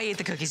cookies. Oh, I eat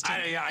the cookies too.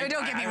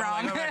 Don't get me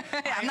wrong.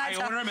 I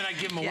order them and I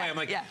give them away. I'm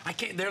like, I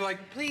can't. They're like,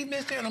 please,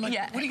 mister. And I'm like,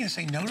 what are you gonna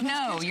say no to?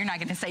 No, you're not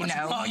gonna say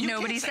no.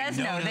 Nobody says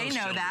no. They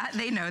know that.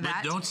 They know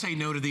that. But don't say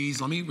no to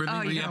these. Let me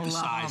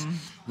re-emphasize.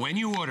 When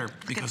you order,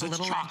 because it's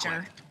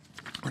chocolate.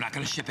 We're not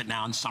going to ship it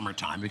now in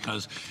summertime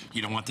because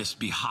you don't want this to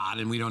be hot,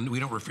 and we don't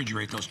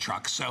refrigerate those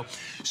trucks.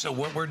 So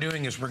what we're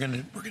doing is we're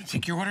going to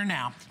take your order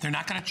now. They're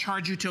not going to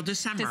charge you till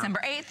December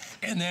 8th.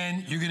 And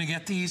then you're going to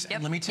get these.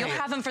 And let me tell you,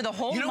 you'll have them for the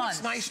whole month. You know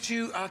what's nice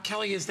too,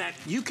 Kelly, is that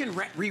you can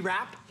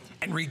rewrap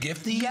and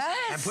re-gift these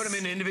and put them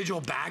in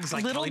individual bags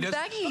like little Kelly does.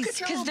 Baggies,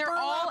 because they're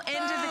all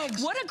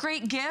individual. What a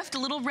great gift, a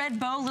little red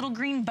bow, little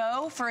green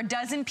bow for a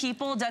dozen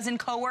people, dozen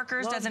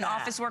coworkers, dozen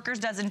office workers,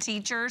 dozen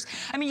teachers.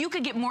 I mean, you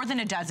could get more than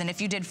a dozen if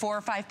you did 4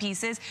 or 5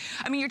 pieces.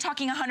 I mean, you're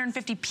talking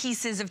 150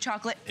 pieces of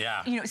chocolate.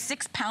 Yeah. You know,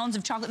 6 pounds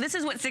of chocolate. This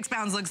is what 6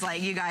 pounds looks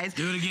like, you guys.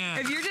 Do it again.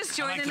 If you're just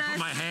joining us, put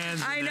my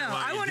hands I know.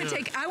 I want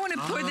to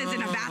put this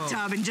in a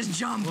bathtub and just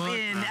jump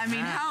in. I mean,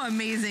 how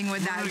amazing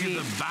would that be?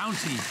 The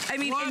bounty. I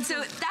mean, and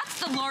so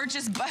that's the largest.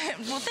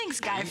 Well,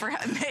 thanks, Guy, for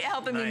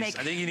helping me make.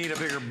 I think you need a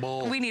bigger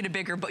bowl. We need a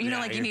bigger bowl. You know,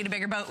 like you need a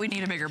bigger boat, we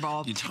need a bigger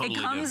bowl. You totally It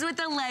comes with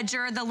the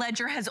ledger. The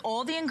ledger has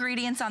all the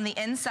ingredients on the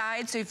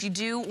inside. So if you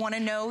do want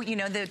to know, you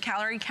know, the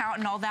calorie count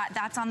and all that,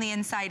 that's on the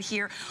inside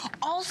here.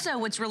 Also,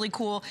 what's really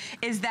cool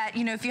is that,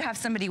 you know, if you have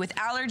somebody with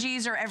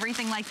allergies or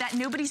everything like that,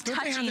 nobody's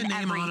touching everything. They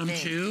have the name on them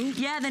too?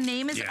 Yeah, the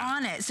name is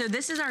on it. So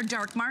this is our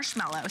dark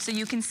marshmallow. So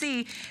you can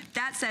see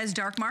that says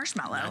dark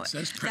marshmallow. That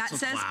says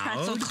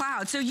pretzel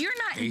cloud. So you're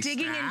not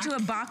digging into a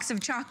box of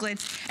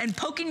chocolates and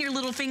poking your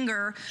little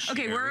finger.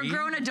 Okay, we're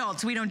grown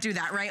adults. We don't do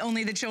that, right?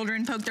 Only the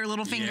children poke their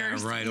little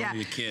fingers. Yeah, right.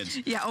 Only the kids.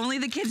 Yeah, only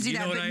the kids do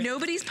that. But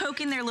nobody's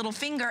poking their little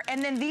finger.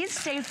 And then these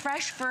stay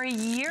fresh for a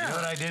year. You know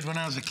what I did when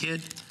I was a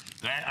kid?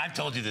 I've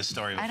told you this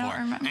story before. I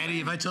don't remember. Eddie,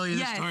 have I told you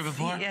this story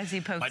before? Yes,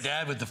 he pokes. My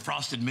dad with the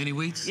frosted mini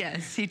wheats.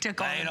 Yes, he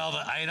took all.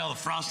 I ate all the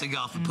frosting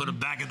off and put them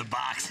back in the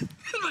box.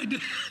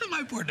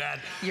 my poor dad.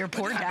 Your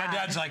poor dad. My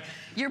dad's like,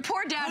 your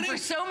poor dad for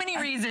so many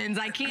reasons.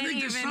 I can't even.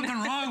 There's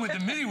something wrong with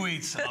the mini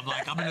wheats. I'm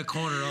like, I'm in the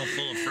corner all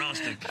full of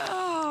frosting.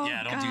 Oh,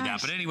 yeah, don't do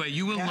that. But anyway,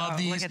 you will love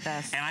these. Look at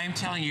this. And I am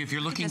telling you, if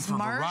you're looking for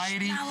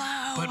variety,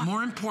 but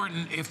more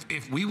important, if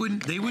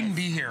they wouldn't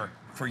be here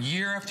for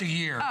year after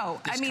year.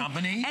 This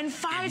company. And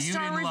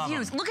 5-star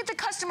reviews. Look at the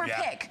customer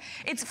pick.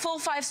 It's full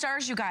 5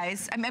 stars, you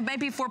guys. I mean, it might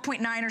be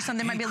 4.9 or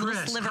something. It might be a little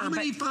sliver. How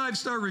many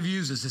 5-star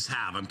reviews does this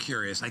have? I'm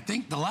curious. I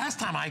think the last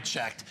time I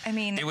checked,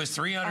 it was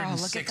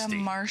 360. Look at the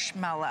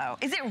marshmallow.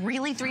 Is it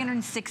really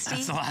 360?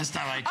 That's the last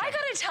time I checked. I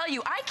gotta tell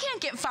you, I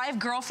can't get 5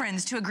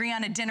 girlfriends to agree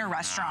on a dinner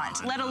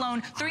restaurant, let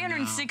alone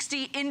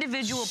 360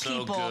 individual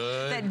people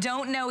that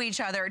don't know each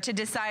other to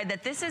decide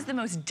that this is the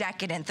most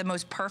decadent, the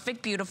most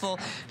perfect, beautiful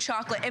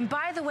chocolate. And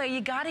by the way,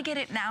 you gotta get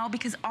it now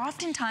because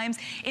oftentimes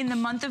in the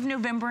month of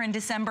November and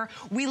December,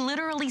 we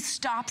literally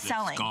stop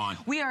selling. Gone.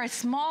 We are a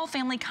small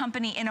family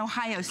company in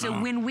Ohio, so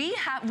when we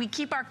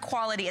keep our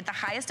quality at the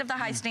highest of the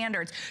high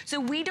standards, so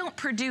we don't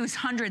produce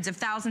hundreds of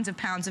thousands of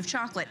pounds of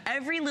chocolate.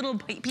 Every little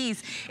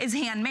piece is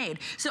handmade.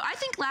 So I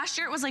think last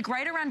year it was like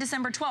right around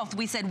December 12th,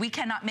 we said we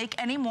cannot make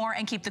any more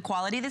and keep the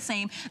quality the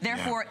same.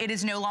 Therefore, it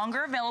is no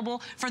longer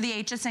available for the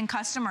HSN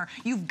customer.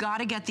 You've got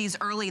to get these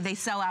early. They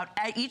sell out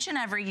each and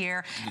every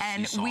year,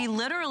 and we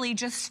literally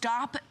just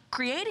stop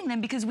creating them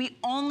because we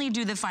only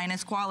do the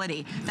finest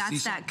quality.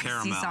 That's that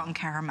sea salt and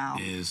caramel.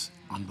 Is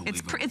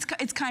unbelievable.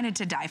 It's kind of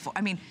to die for.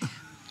 I mean,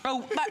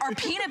 but our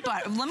peanut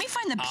butter. Let me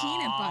find the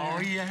peanut butter. Oh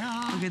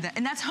yeah. Look at that,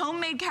 and that's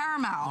homemade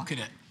caramel. Look at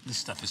it. This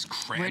stuff is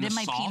crazy. Where did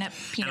my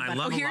peanut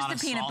butter? Oh, here's the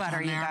peanut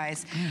butter, you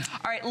guys.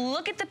 All right,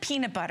 look at the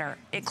peanut butter.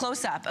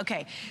 Close up.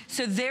 Okay,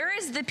 so there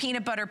is the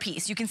peanut butter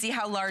piece. You can see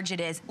how large it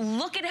is.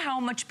 Look at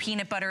how much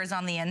peanut butter is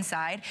on the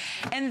inside.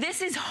 And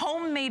this is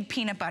homemade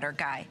peanut butter,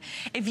 Guy.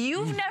 If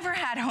you've never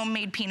had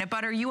homemade peanut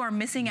butter, you are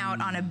missing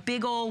out on a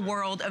big old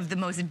world of the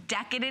most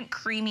decadent,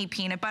 creamy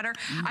peanut butter.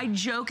 I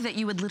joke that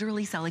you would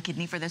literally sell a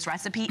kidney for this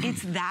recipe.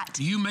 It's that.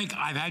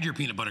 I've had your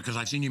peanut butter because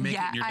I've seen you make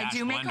it in your Dash I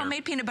do make blender.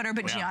 homemade peanut butter,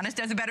 but Giannis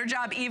does a better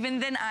job even even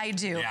than I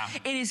do. Yeah.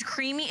 It is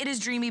creamy, it is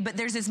dreamy, but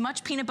there's as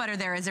much peanut butter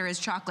there as there is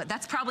chocolate.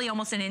 That's probably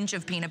almost an inch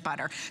of peanut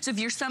butter. So if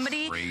you're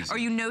somebody, or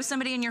you know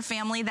somebody in your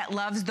family that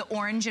loves the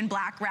orange and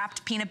black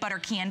wrapped peanut butter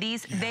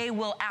candies, they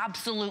will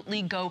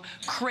absolutely go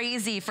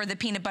crazy for the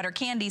peanut butter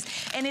candies.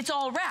 And it's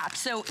all wrapped.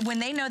 So when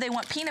they know they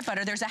want peanut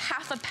butter, there's a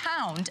 ½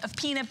 pound of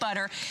peanut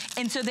butter.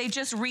 And so they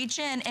just reach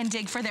in and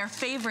dig for their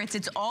favorites.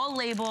 It's all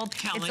labeled.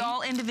 Kelly, it's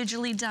all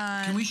individually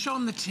done. Can we show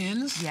them the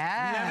tins?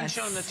 Yes. We haven't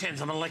shown the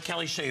tins. I'm gonna let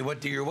Kelly show you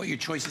what your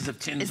choices of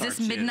tins are. Is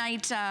this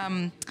midnight?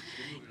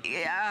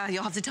 Yeah,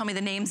 you'll have to tell me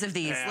the names of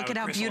these. Yeah, look at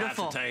how Chris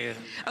beautiful. will have to tell you.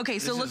 Okay,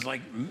 so this look. is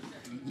like,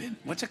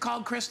 what's it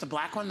called, Chris? The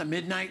black one, the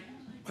midnight.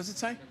 What's it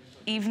say?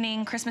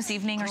 Evening, Christmas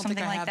evening, or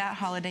something like that.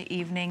 Holiday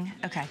evening.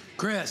 Okay.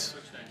 Chris,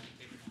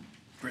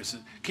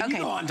 can you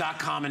go on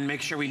 .com and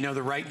make sure we know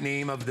the right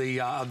name of the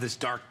this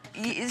dark?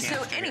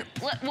 So anyway,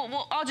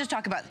 well, I'll just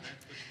talk about.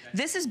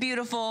 This is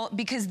beautiful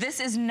because this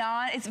is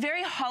not, it's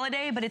very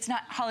holiday, but it's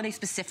not holiday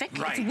specific.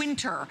 Right. It's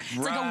winter. It's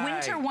like a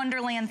winter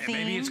wonderland theme.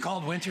 Maybe it's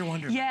called winter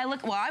wonderland. Yeah,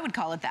 look, well, I would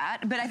call it that,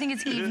 but I think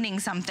it's evening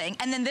something.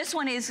 And then this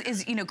one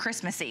is you know,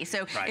 Christmassy.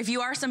 So if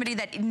you are somebody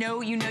that you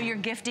know you're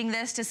gifting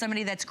this to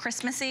somebody that's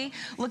Christmassy,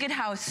 look at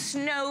how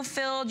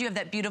snow-filled. You have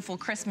that beautiful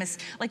Christmas,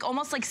 like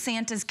almost like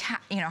Santa's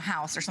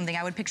house or something.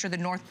 I would picture the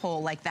North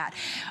Pole like that.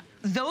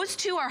 Those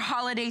two are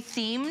holiday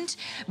themed,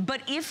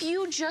 but if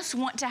you just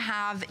want to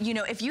have, you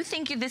know, if you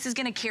think this is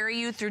gonna carry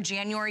you through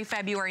January,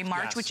 February,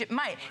 March, which it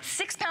might,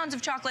 6 pounds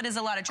of chocolate is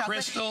a lot of chocolate.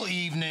 Crystal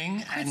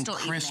evening and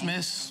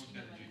Christmas.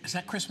 Is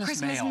that Christmas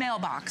mail? Christmas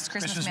mailbox.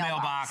 Christmas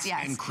mailbox,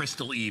 yes. And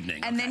crystal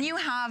evening. And then you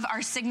have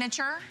our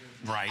signature.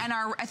 Right. And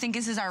I think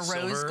this is our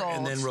rose gold.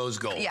 And then rose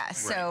gold. Yeah,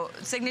 so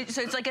so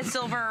it's like a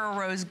silver or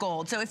rose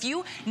gold. So if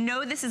you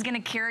know this is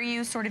gonna carry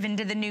you sort of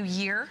into the new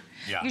year,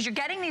 because you're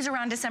getting these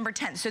around December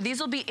 10th. So these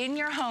will be in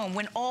your home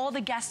when all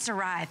the guests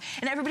arrive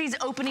and everybody's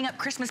opening up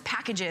Christmas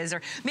packages,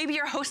 or maybe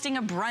you're hosting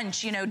a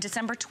brunch, you know,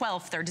 December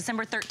 12th or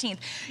December 13th.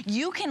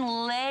 You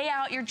can lay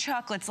out your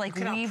chocolates like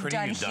we've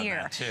done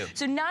here.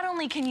 So not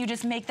only can you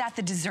just make that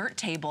the dessert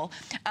table,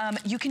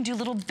 you can do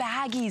little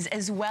baggies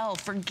as well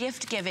for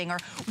gift giving or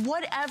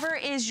whatever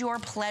is your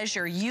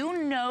pleasure.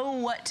 You know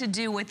what to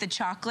do with the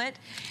chocolate.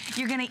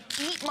 You're gonna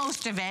eat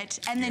most of it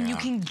and then you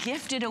can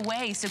gift it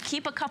away. So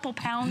keep a couple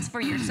pounds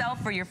for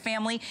yourself, for your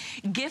family,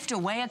 gift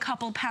away a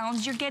couple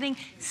pounds. You're getting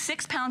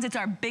 6 pounds. It's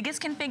our biggest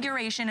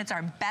configuration. It's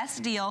our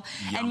best deal.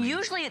 And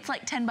usually it's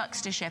like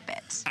 $10 to ship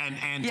it.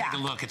 And take a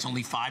look. It's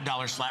only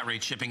 $5 flat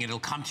rate shipping. It'll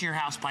come to your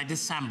house by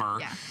December.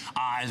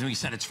 As we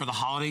said, it's for the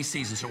holiday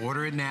season, so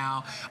order it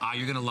now.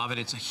 You're gonna love it.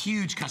 It's a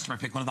huge customer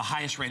pick, one of the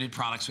highest rated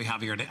products we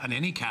have here in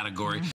any category.